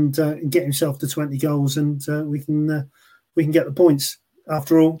high and get himself to 20 goals, and we can get the points.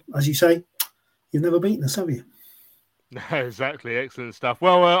 After all, as you say, you've never beaten us, have you? No, exactly. Excellent stuff.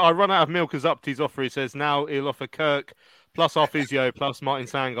 Well, I run out of milk as Upty's offer. He says now he'll offer Kirk plus our physio plus Martin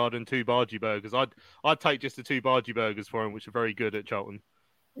Sandgaard and 2 Bargy burgers. I'd take just the 2 Bargy burgers for him, which are very good at Cheltenham.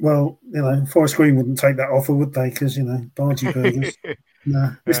 Well, Forest Green wouldn't take that offer, would they? Because Bargy burgers.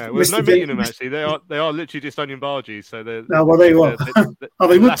 No, there's no meat in them actually. They are literally just onion bargies. So they're. No, well, there you are.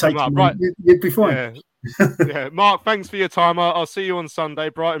 They would take them. Right, you'd be fine. Yeah. Yeah, Mark, thanks for your time. I'll see you on Sunday,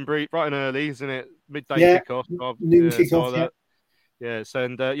 bright and early, isn't it? Midday kickoff. Noon kickoff. Yes,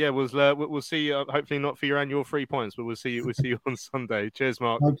 and we'll see you. Hopefully not for your annual 3 points, but we'll see you on Sunday. Cheers,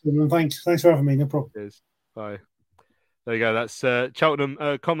 Mark. No problem. Thanks for having me. No problem. Cheers. Bye. There you go. That's Cheltenham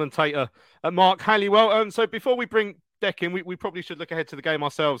commentator Mark Halliwell. So before we bring Deck in, we probably should look ahead to the game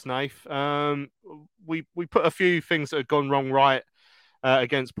ourselves, Nath. We put a few things that had gone wrong right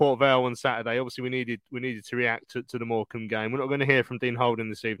against Port Vale on Saturday. Obviously, we needed to react to the Morecambe game. We're not going to hear from Dean Holden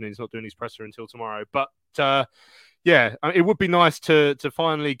this evening. He's not doing his presser until tomorrow. But it would be nice to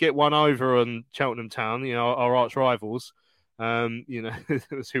finally get one over on Cheltenham Town. Our arch rivals.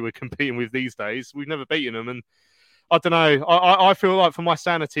 That's who we're competing with these days. We've never beaten them, and I don't know. I feel like for my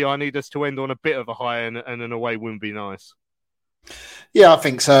sanity, I need us to end on a bit of a high, and an away win would be nice. Yeah, I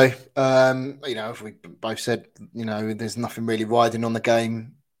think so. If we both said, there's nothing really riding on the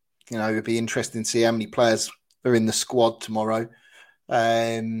game. It'd be interesting to see how many players are in the squad tomorrow,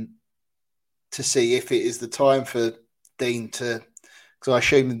 to see if it is the time for Dean to. Because I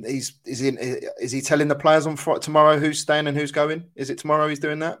assume is he telling the players on tomorrow who's staying and who's going? Is it tomorrow he's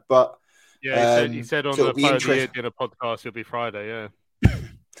doing that? But yeah, he said on the Player of the Year dinner podcast it'll be Friday. Yeah.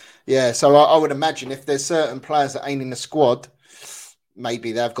 Yeah, so I would imagine if there's certain players that ain't in the squad,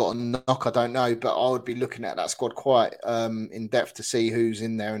 maybe they've got a knock, I don't know, but I would be looking at that squad quite in depth to see who's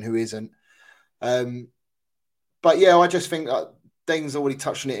in there and who isn't. But yeah, I just think Dean's already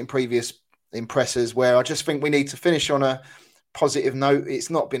touched on it in previous pressers, where I just think we need to finish on a positive note.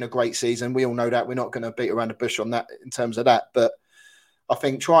 It's not been a great season. We all know that. We're not going to beat around the bush on that in terms of that. But I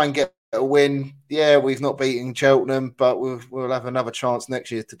think try and get a win. Yeah, we've not beaten Cheltenham, but we'll have another chance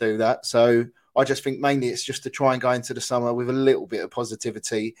next year to do that. So I just think mainly it's just to try and go into the summer with a little bit of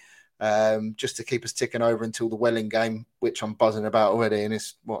positivity, just to keep us ticking over until the Welling game, which I'm buzzing about already, and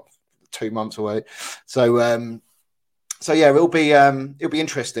it's 2 months away. So yeah, it'll be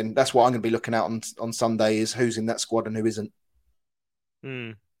interesting. That's what I'm going to be looking at on Sunday, is who's in that squad and who isn't.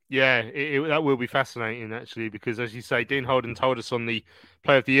 Yeah, that will be fascinating, actually, because as you say, Dean Holden told us on the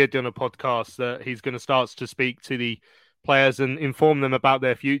Player of the Year dinner podcast that he's going to start to speak to the players and inform them about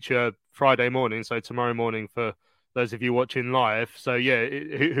their future Friday morning, so tomorrow morning for those of you watching live. So yeah,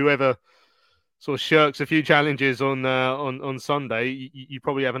 whoever sort of shirks a few challenges on Sunday, you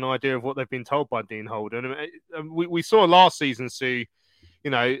probably have an idea of what they've been told by Dean Holden. We saw last season, Sue,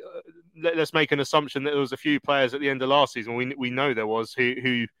 let's make an assumption that there was a few players at the end of last season. We know there was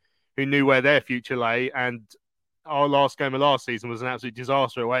who knew where their future lay, and our last game of last season was an absolute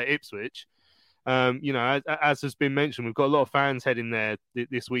disaster away at Ipswich. As has been mentioned, we've got a lot of fans heading there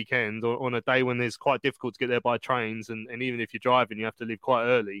this weekend on a day when it's quite difficult to get there by trains, and even if you're driving, you have to leave quite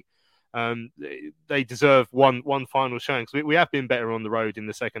early. They deserve one final showing, because we have been better on the road in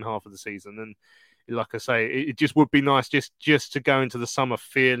the second half of the season. And like I say, it just would be nice just to go into the summer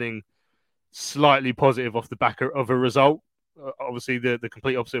feeling slightly positive off the back of a result. Obviously, the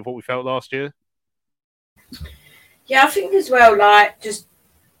complete opposite of what we felt last year. Yeah, I think as well, like just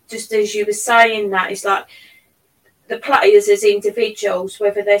as you were saying that, it's like the players as individuals,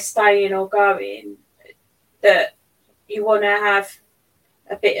 whether they're staying or going, that you want to have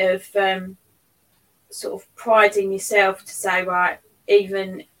a bit of sort of pride in yourself to say, right,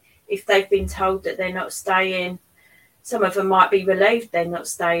 even if they've been told that they're not staying, some of them might be relieved they're not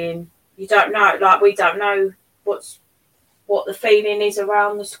staying. You don't know, like we don't know what the feeling is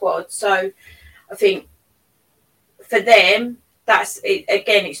around the squad. So I think for them, that's it.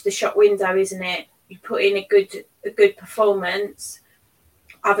 Again, it's the shop window, isn't it? You put in a good performance,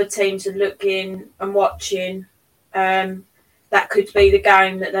 other teams are looking and watching. That could be the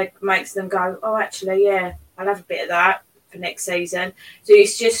game that makes them go, oh, actually, yeah, I'll have a bit of that for next season. So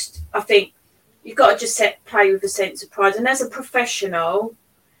it's just, I think you've got to just play with a sense of pride. And as a professional,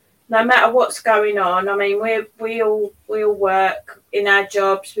 no matter what's going on, I mean, we all work in our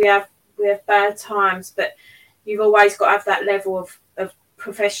jobs. We have bad times, but you've always got to have that level of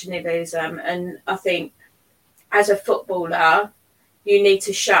professionalism. And I think as a footballer, you need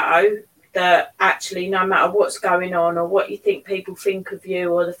to show that actually no matter what's going on or what you think people think of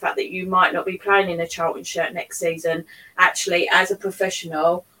you or the fact that you might not be playing in a Charlton shirt next season, actually as a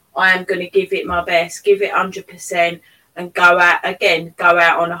professional, I am going to give it my best, give it 100% and go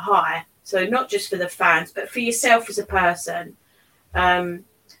out on a high. So not just for the fans, but for yourself as a person.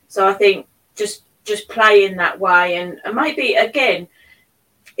 So I think just play in that way. And maybe, again,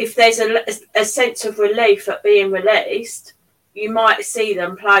 if there's a sense of relief at being released, you might see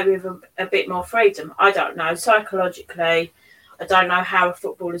them play with a bit more freedom. I don't know. Psychologically, I don't know how a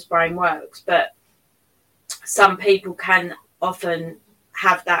footballer's brain works, but some people can often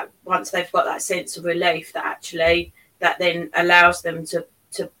have that once they've got that sense of relief that then allows them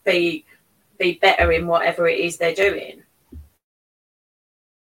to be better in whatever it is they're doing.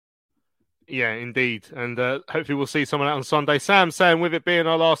 Yeah, indeed. And hopefully we'll see someone out on Sunday. Sam saying, with it being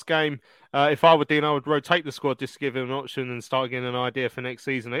our last game, if I were Dean, I would rotate the squad just to give him an option and start getting an idea for next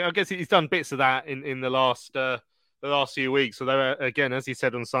season. I guess he's done bits of that in the last few weeks. Although, again, as he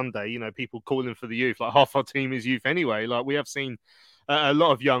said on Sunday, people calling for the youth. Like, half our team is youth anyway. Like, we have seen a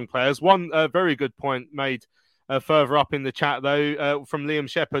lot of young players. One very good point made further up in the chat, though, from Liam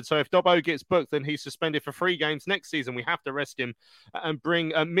Shepherd. So if Dobbo gets booked, then he's suspended for 3 games next season. We have to rest him and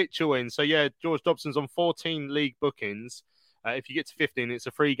bring Mitchell in. So, yeah, George Dobson's on 14 league bookings. If you get to 15, it's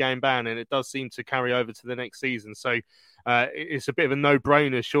a 3-game ban, and it does seem to carry over to the next season. So it's a bit of a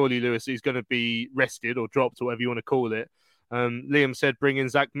no-brainer. Surely, Lewis, he's going to be rested or dropped, or whatever you want to call it. Liam said bring in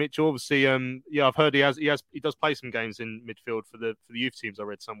Zach Mitchell. Obviously, I've heard he does play some games in midfield for the youth teams, I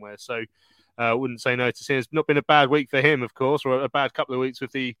read somewhere. So I wouldn't say no to seeing. It's not been a bad week for him, of course, or a bad couple of weeks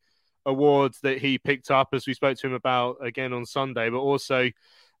with the awards that he picked up, as we spoke to him about again on Sunday, but also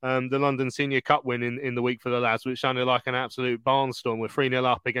the London Senior Cup win in the week for the lads, which sounded like an absolute barnstorm. We're 3-0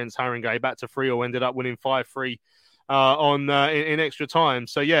 up against Haringey, back to 3-0, ended up winning 5-3 in extra time.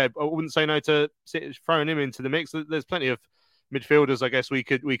 So, yeah, I wouldn't say no to throwing him into the mix. There's plenty of midfielders, I guess, we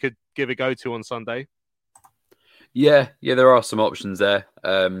could give a go to on Sunday. Yeah, there are some options there.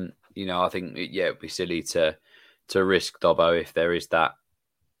 I think it'd be silly to risk Dobbo if there is that,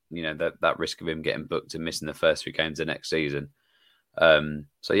 that risk of him getting booked and missing the first 3 games of next season.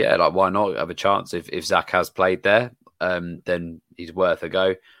 So yeah, like, why not have a chance if Zach has played there? Then he's worth a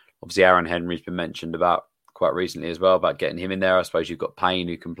go. Obviously, Aaron Henry's been mentioned about quite recently as well, about getting him in there. I suppose you've got Payne,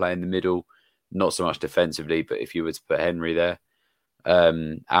 who can play in the middle, not so much defensively, but if you were to put Henry there,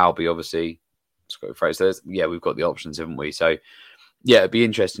 Albie obviously, Scott Fraser. So we've got the options, haven't we? So yeah, it'd be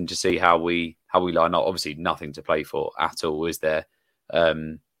interesting to see how we line up. Obviously, nothing to play for at all, is there?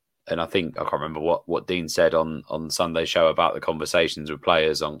 And I think, I can't remember what Dean said on Sunday's show about the conversations with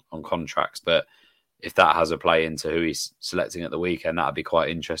players on contracts, but if that has a play into who he's selecting at the weekend, that'd be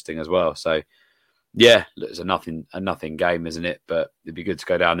quite interesting as well. So yeah, it's a nothing game, isn't it? But it'd be good to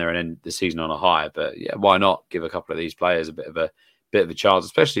go down there and end the season on a high. But yeah, why not give a couple of these players a bit of a chance,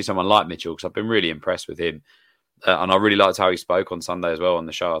 especially someone like Mitchell, because I've been really impressed with him. And I really liked how he spoke on Sunday as well on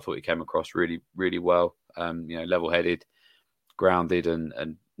the show. I thought he came across really, really well. Level-headed, grounded,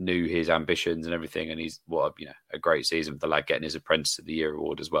 and knew his ambitions and everything, and he's a great season for the lad, getting his Apprentice of the Year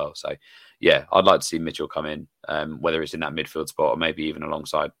award as well. So yeah, I'd like to see Mitchell come in, whether it's in that midfield spot or maybe even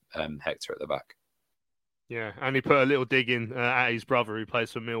alongside Hector at the back. Yeah, and he put a little dig in at his brother who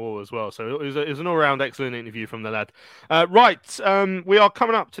plays for Millwall as well. So it was an all-round excellent interview from the lad. We are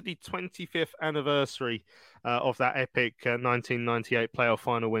coming up to the 25th anniversary of that epic 1998 playoff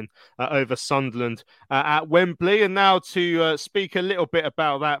final win over Sunderland at Wembley. And now to speak a little bit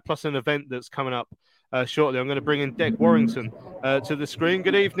about that, plus an event that's coming up shortly, I'm going to bring in Deck Warrington to the screen.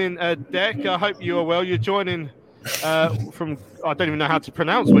 Good evening, Deck. I hope you are well. You're joining from, I don't even know how to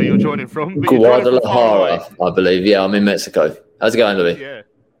pronounce where you're joining from. Guadalajara, I believe. Yeah, I'm in Mexico. How's it going, Louis?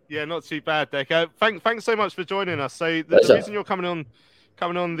 Yeah, not too bad, Deck. Thanks so much for joining us. So the reason you're coming on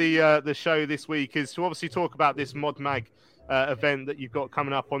the show this week is to obviously talk about this Mod Mag event that you've got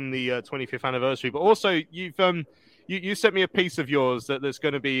coming up on the 25th anniversary, but also you sent me a piece of yours that's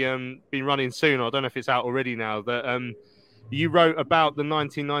going to be running soon. I don't know if it's out already now. That you wrote about the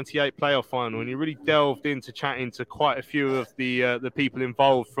 1998 playoff final, and you really delved into chatting to quite a few of the people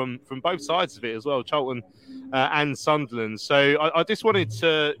involved from both sides of it as well, Cheltenham and Sunderland. So I just wanted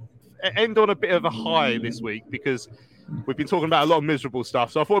to end on a bit of a high this week, because we've been talking about a lot of miserable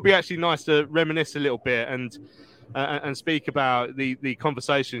stuff. So I thought it'd be actually nice to reminisce a little bit and speak about the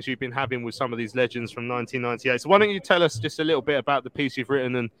conversations you've been having with some of these legends from 1998. So why don't you tell us just a little bit about the piece you've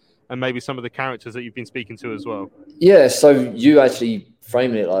written and maybe some of the characters that you've been speaking to as well? Yeah, so you actually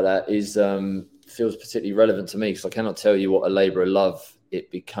framing it like that is feels particularly relevant to me, because I cannot tell you what a labour of love it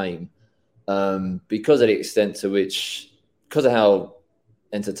became, because of the extent to which, because of how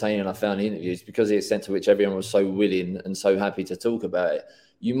entertaining I found the interviews, because of the extent to which everyone was so willing and so happy to talk about it.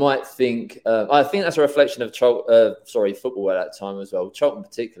 You might think, I think that's a reflection of football at that time as well, Cheltenham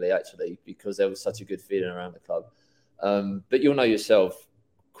particularly, actually, because there was such a good feeling around the club. But you'll know yourself,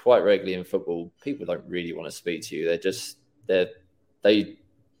 quite regularly in football, people don't really want to speak to you. They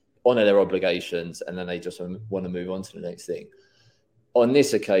honour their obligations, and then they just want to move on to the next thing. On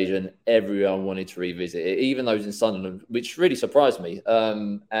this occasion, everyone wanted to revisit it, even those in Sunderland, which really surprised me.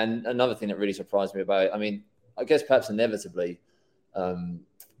 And another thing that really surprised me about it, I mean, I guess perhaps inevitably,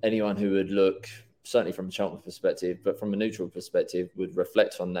 anyone who would look, certainly from a Cheltenham perspective, but from a neutral perspective, would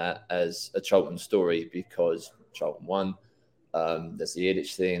reflect on that as a Cheltenham story, because Cheltenham won. There's the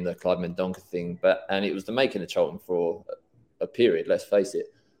ADDICKS thing, the Clive Mendonca thing, and it was the making of Cheltenham for a period, let's face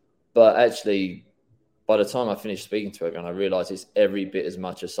it. But actually, by the time I finished speaking to everyone, I realised it's every bit as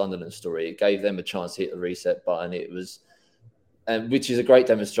much a Sunderland story. It gave them a chance to hit the reset button. Which is a great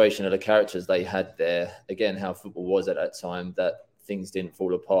demonstration of the characters they had there. Again, how football was at that time, that things didn't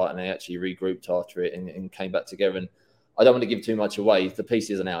fall apart and they actually regrouped after it and came back together. And I don't want to give too much away. The piece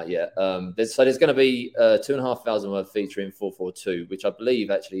isn't out yet. There's going to be 2,500 word featuring 442, which I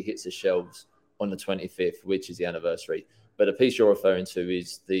believe actually hits the shelves on the 25th, which is the anniversary. But the piece you're referring to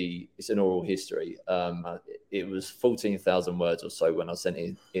is it's an oral history. It was 14,000 words or so when I sent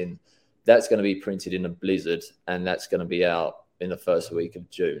it in. That's going to be printed in a blizzard, and that's going to be out in the first week of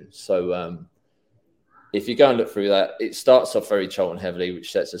June. So if you go and look through that, it starts off very Cheltenham heavily,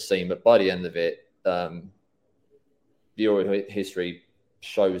 which sets a scene. But by the end of it, the oral history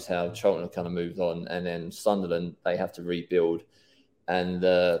shows how Cheltenham kind of moved on, and then Sunderland, they have to rebuild, and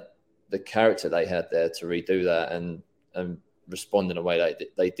the character they had there to redo that and respond in a way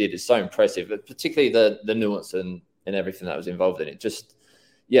they did is so impressive, but particularly the nuance and everything that was involved in it. Just,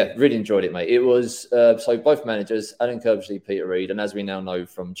 yeah, really enjoyed it, mate. It was, so both managers, Alan Curbishley, Peter Reid, and as we now know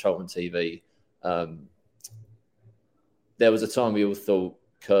from Cheltenham TV, there was a time we all thought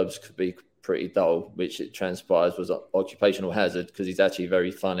Curbs could be pretty dull, which it transpires was an occupational hazard, because he's actually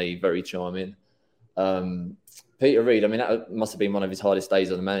very funny, very charming. Peter Reid, I mean, that must have been one of his hardest days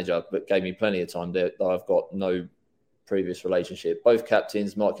as a manager, but gave me plenty of time there. I've got no previous relationship. Both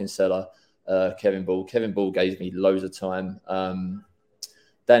captains, Mark Kinsella, Kevin Ball. Kevin Ball gave me loads of time.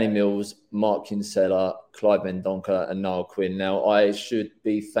 Danny Mills, Mark Kinsella, Clive Mendonca, and Niall Quinn. Now, I should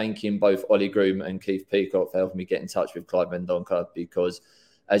be thanking both Ollie Groom and Keith Peacock for helping me get in touch with Clive Mendonca, because,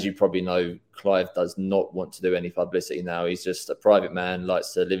 as you probably know, Clive does not want to do any publicity now. He's just a private man,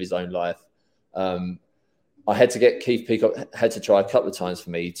 likes to live his own life. I had to get Keith Peacock, had to try a couple of times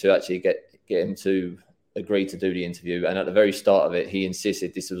for me to actually get him to agree to do the interview. And at the very start of it, he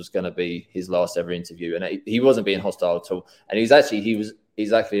insisted this was going to be his last ever interview. And he wasn't being hostile at all. And he was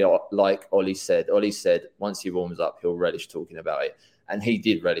exactly like Ollie said. Ollie said once he warms up, he'll relish talking about it. And he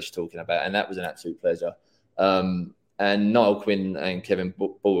did relish talking about it. And that was an absolute pleasure. And Niall Quinn and Kevin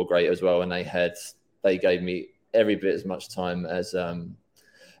Ball were great as well. And they gave me every bit as much time as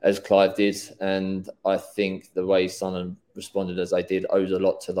as Clive did. And I think the way Sunderland responded as they did owes a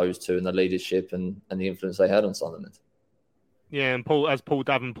lot to those two and the leadership and the influence they had on Sunderland. Yeah, and as Paul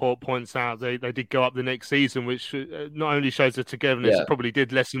Davenport points out, they did go up the next season, which not only shows the togetherness, it probably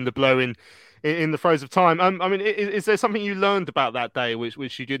did lessen the blow in the throes of time. I mean, is there something you learned about that day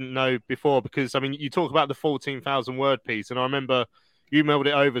which you didn't know before? Because, I mean, you talk about the 14,000 word piece, and I remember you mailed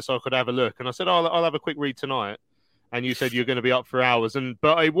it over so I could have a look, and I said, I'll have a quick read tonight. And you said you're going to be up for hours,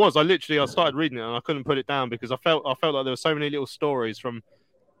 but I started reading it and I couldn't put it down because I felt like there were so many little stories from,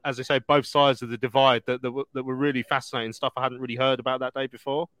 as I say, both sides of the divide that were really fascinating stuff I hadn't really heard about that day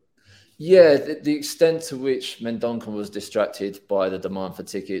before. Yeah, the extent to which Mendonca was distracted by the demand for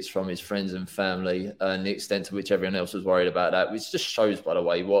tickets from his friends and family, and the extent to which everyone else was worried about that, which just shows, by the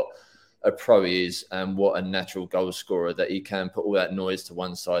way, what a pro he is and what a natural goal scorer, that he can put all that noise to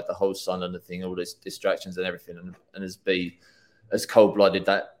one side, the whole Sunderland thing, all these distractions and everything, and be as cold-blooded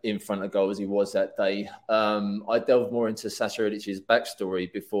that in front of goal as he was that day. I delved more into Sasha Ilic's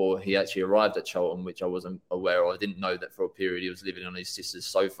backstory before he actually arrived at Cheltenham, which I wasn't aware of. I didn't know that for a period he was living on his sister's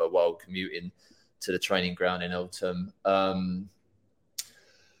sofa while commuting to the training ground in Eltham.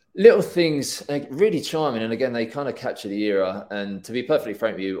 Little things, like, really charming. And again, they kind of capture the era. And to be perfectly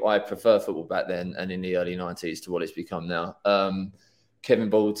frank with you, I prefer football back then and in the early 90s to what it's become now. Kevin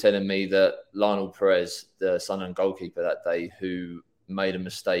Ball telling me that Lionel Perez, the Sunderland goalkeeper that day, who made a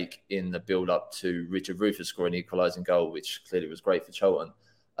mistake in the build-up to Richard Rufus scoring an equalising goal, which clearly was great for Cheltenham,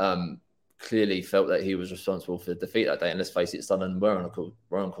 clearly felt that he was responsible for the defeat that day. And let's face it, Sunderland were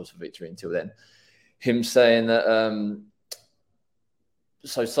on course for victory until then. Him saying that...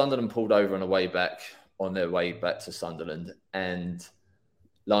 So Sunderland pulled over on their way back to Sunderland, and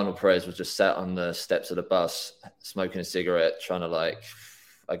Lionel Perez was just sat on the steps of the bus smoking a cigarette, trying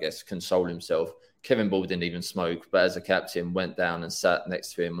to, console himself. Kevin Ball didn't even smoke, but as a captain, went down and sat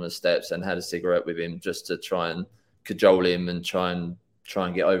next to him on the steps and had a cigarette with him just to try and cajole him and try and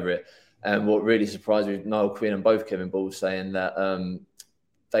get over it. And what really surprised me, Niall Quinn and both Kevin Ball saying that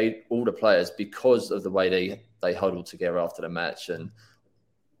all the players, because of the way they huddled together after the match and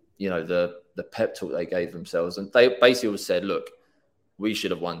the pep talk they gave themselves, and they basically all said, look, we should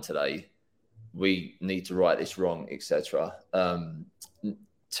have won today. We need to right this wrong, etc.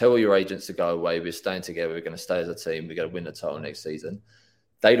 Tell your agents to go away. We're staying together. We're going to stay as a team. We're going to win the title next season.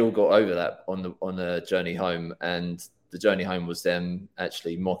 They'd all got over that on the journey home, and the journey home was them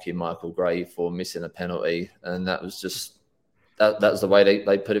actually mocking Michael Gray for missing a penalty, and that was just that was the way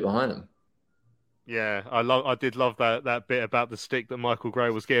they put it behind them. Yeah, I did love that bit about the stick that Michael Gray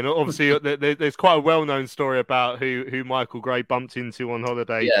was getting. Obviously, there's quite a well-known story about who Michael Gray bumped into on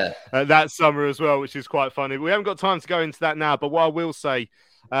holiday that summer as well, which is quite funny. We haven't got time to go into that now, but what I will say,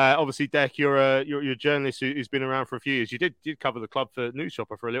 obviously, Deck, you're a journalist who's been around for a few years. You did cover the club for News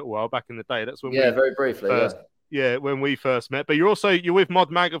Shopper for a little while back in the day. That's when very briefly, when we first met. But you're with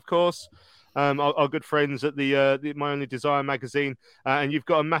Mod Mag, of course. Our good friends at the My Only Desire magazine, and you've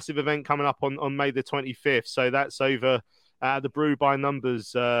got a massive event coming up on May the 25th. So that's over at the Brew by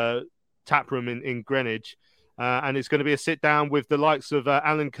Numbers tap room in Greenwich, and it's going to be a sit down with the likes of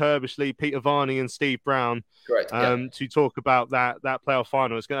Alan Kirbishley, Peter Varney, and Steve Brown. Correct. To talk about that playoff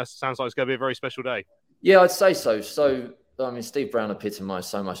final. Sounds like it's going to be a very special day. Yeah, I'd say so. So, I mean, Steve Brown epitomised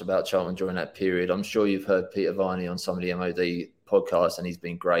so much about Cheltenham during that period. I'm sure you've heard Peter Varney on some of the MOD podcasts, and he's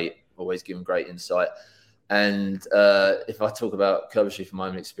been great. Always given great insight. And if I talk about Kirbishley from my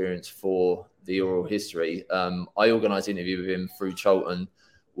own experience for the oral history, I organised an interview with him through Cheltenham,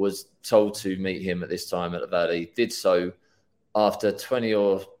 was told to meet him at this time at the Valley, did so. After 20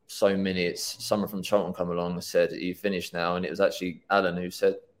 or so minutes, someone from Cheltenham come along and said, "Are you finished now?" And it was actually Alan who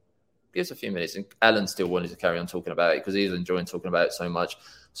said, "Give us a few minutes." And Alan still wanted to carry on talking about it because he was enjoying talking about it so much.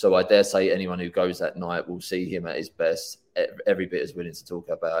 So I dare say anyone who goes that night will see him at his best, every bit as willing to talk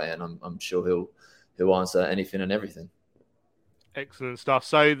about it, and I'm sure he'll answer anything and everything. Excellent stuff.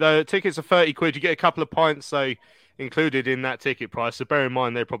 So the tickets are £30. You get a couple of pints included in that ticket price. So bear in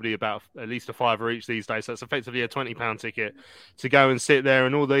mind they're probably about at least a £5 each these days. So it's effectively a £20 ticket to go and sit there,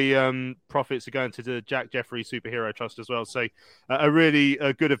 and all the profits are going to the Jack Jeffrey Superhero Trust as well. So a really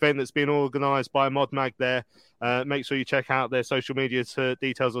good event that's been organised by Mod Mag there. Make sure you check out their social media for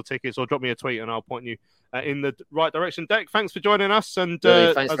details or tickets, or drop me a tweet and I'll point you in the right direction. Deck, thanks for joining us. And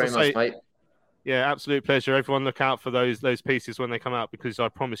thanks very much, mate. Yeah, absolute pleasure. Everyone look out for those pieces when they come out, because I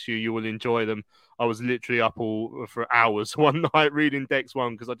promise you will enjoy them. I was literally up all for hours one night reading Deck's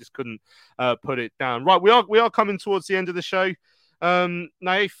one because I just couldn't put it down. Right, we are coming towards the end of the show.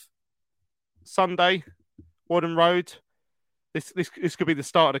 Nath, Sunday, Warden Road. this could be the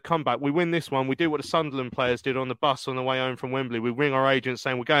start of the comeback. We win this one. We do what the Sunderland players did on the bus on the way home from Wembley. We ring our agents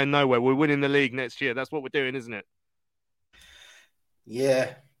saying we're going nowhere. We're winning the league next year. That's what we're doing, isn't it?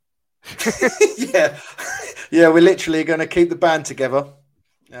 Yeah. Yeah. We're literally going to keep the band together.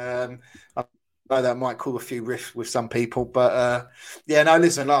 I know that might cause a few rifts with some people, but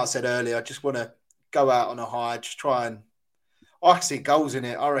listen, like I said earlier, I just want to go out on a high, just try and I can see goals in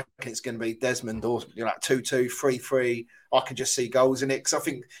it. I reckon it's going to be Desmond or 2-2, 3-3. I can just see goals in it because I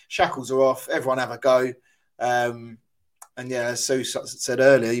think shackles are off. Everyone have a go. And as Sue said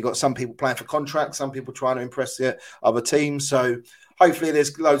earlier, you've got some people playing for contracts, some people trying to impress the other teams. So hopefully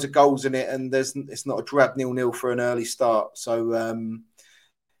there's loads of goals in it and it's not a drab 0-0 for an early start. So,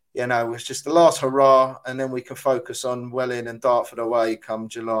 it's just the last hurrah and then we can focus on Welling and Dartford away come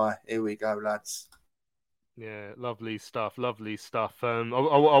July. Here we go, lads. Yeah, lovely stuff. I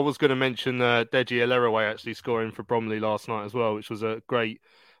was going to mention Deji Eleraway actually scoring for Bromley last night as well, which was a great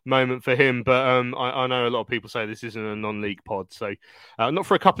moment for him. But I know a lot of people say this isn't a non-league pod, so not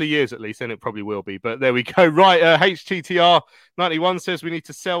for a couple of years at least, and it probably will be. But there we go. Right, HTTR91 says we need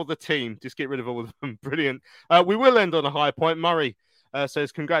to sell the team. Just get rid of all of them. Brilliant. We will end on a high point. Murray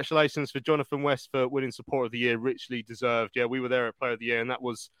says congratulations for Jonathan West for winning Support of the Year. Richly deserved. Yeah, we were there at Player of the Year, and that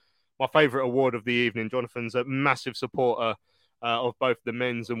was my favourite award of the evening. Jonathan's a massive supporter of both the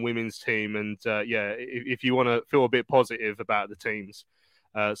men's and women's team. And if you want to feel a bit positive about the teams,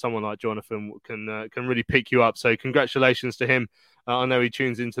 someone like Jonathan can really pick you up. So congratulations to him. I know he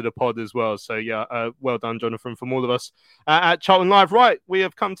tunes into the pod as well. So well done, Jonathan, from all of us at Cheltenham Live. Right, we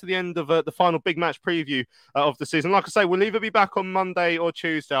have come to the end of the final big match preview of the season. Like I say, we'll either be back on Monday or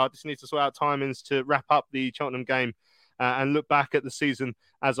Tuesday. I just need to sort out timings to wrap up the Cheltenham game and look back at the season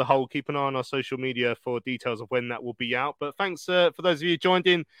as a whole. Keep an eye on our social media for details of when that will be out. But thanks for those of you who joined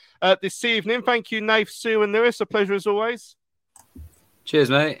in this evening. Thank you, Nath, Sue and Lewis. A pleasure as always.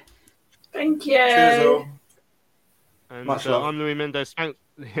 Cheers, mate. Thank you. Cheers, all. And I'm Louis Mendes.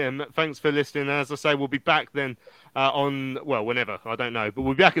 Thanks for listening. As I say, we'll be back then whenever. I don't know. But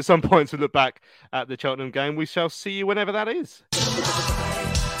we'll be back at some point to look back at the Cheltenham game. We shall see you whenever that is.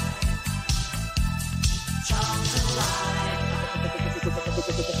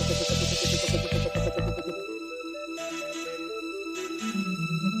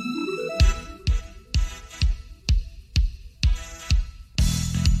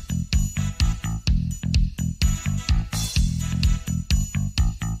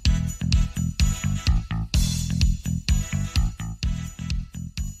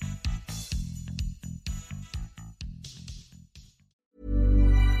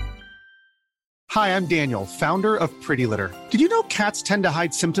 Hi, I'm Daniel, founder of Pretty Litter. Did you know cats tend to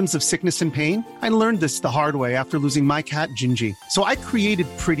hide symptoms of sickness and pain? I learned this the hard way after losing my cat, Gingy. So I created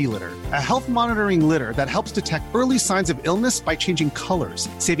Pretty Litter, a health monitoring litter that helps detect early signs of illness by changing colors,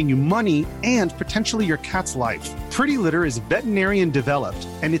 saving you money and potentially your cat's life. Pretty Litter is veterinarian developed,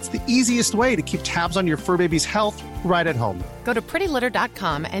 and it's the easiest way to keep tabs on your fur baby's health right at home. Go to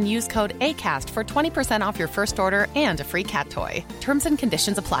prettylitter.com and use code ACAST for 20% off your first order and a free cat toy. Terms and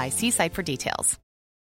conditions apply. See site for details.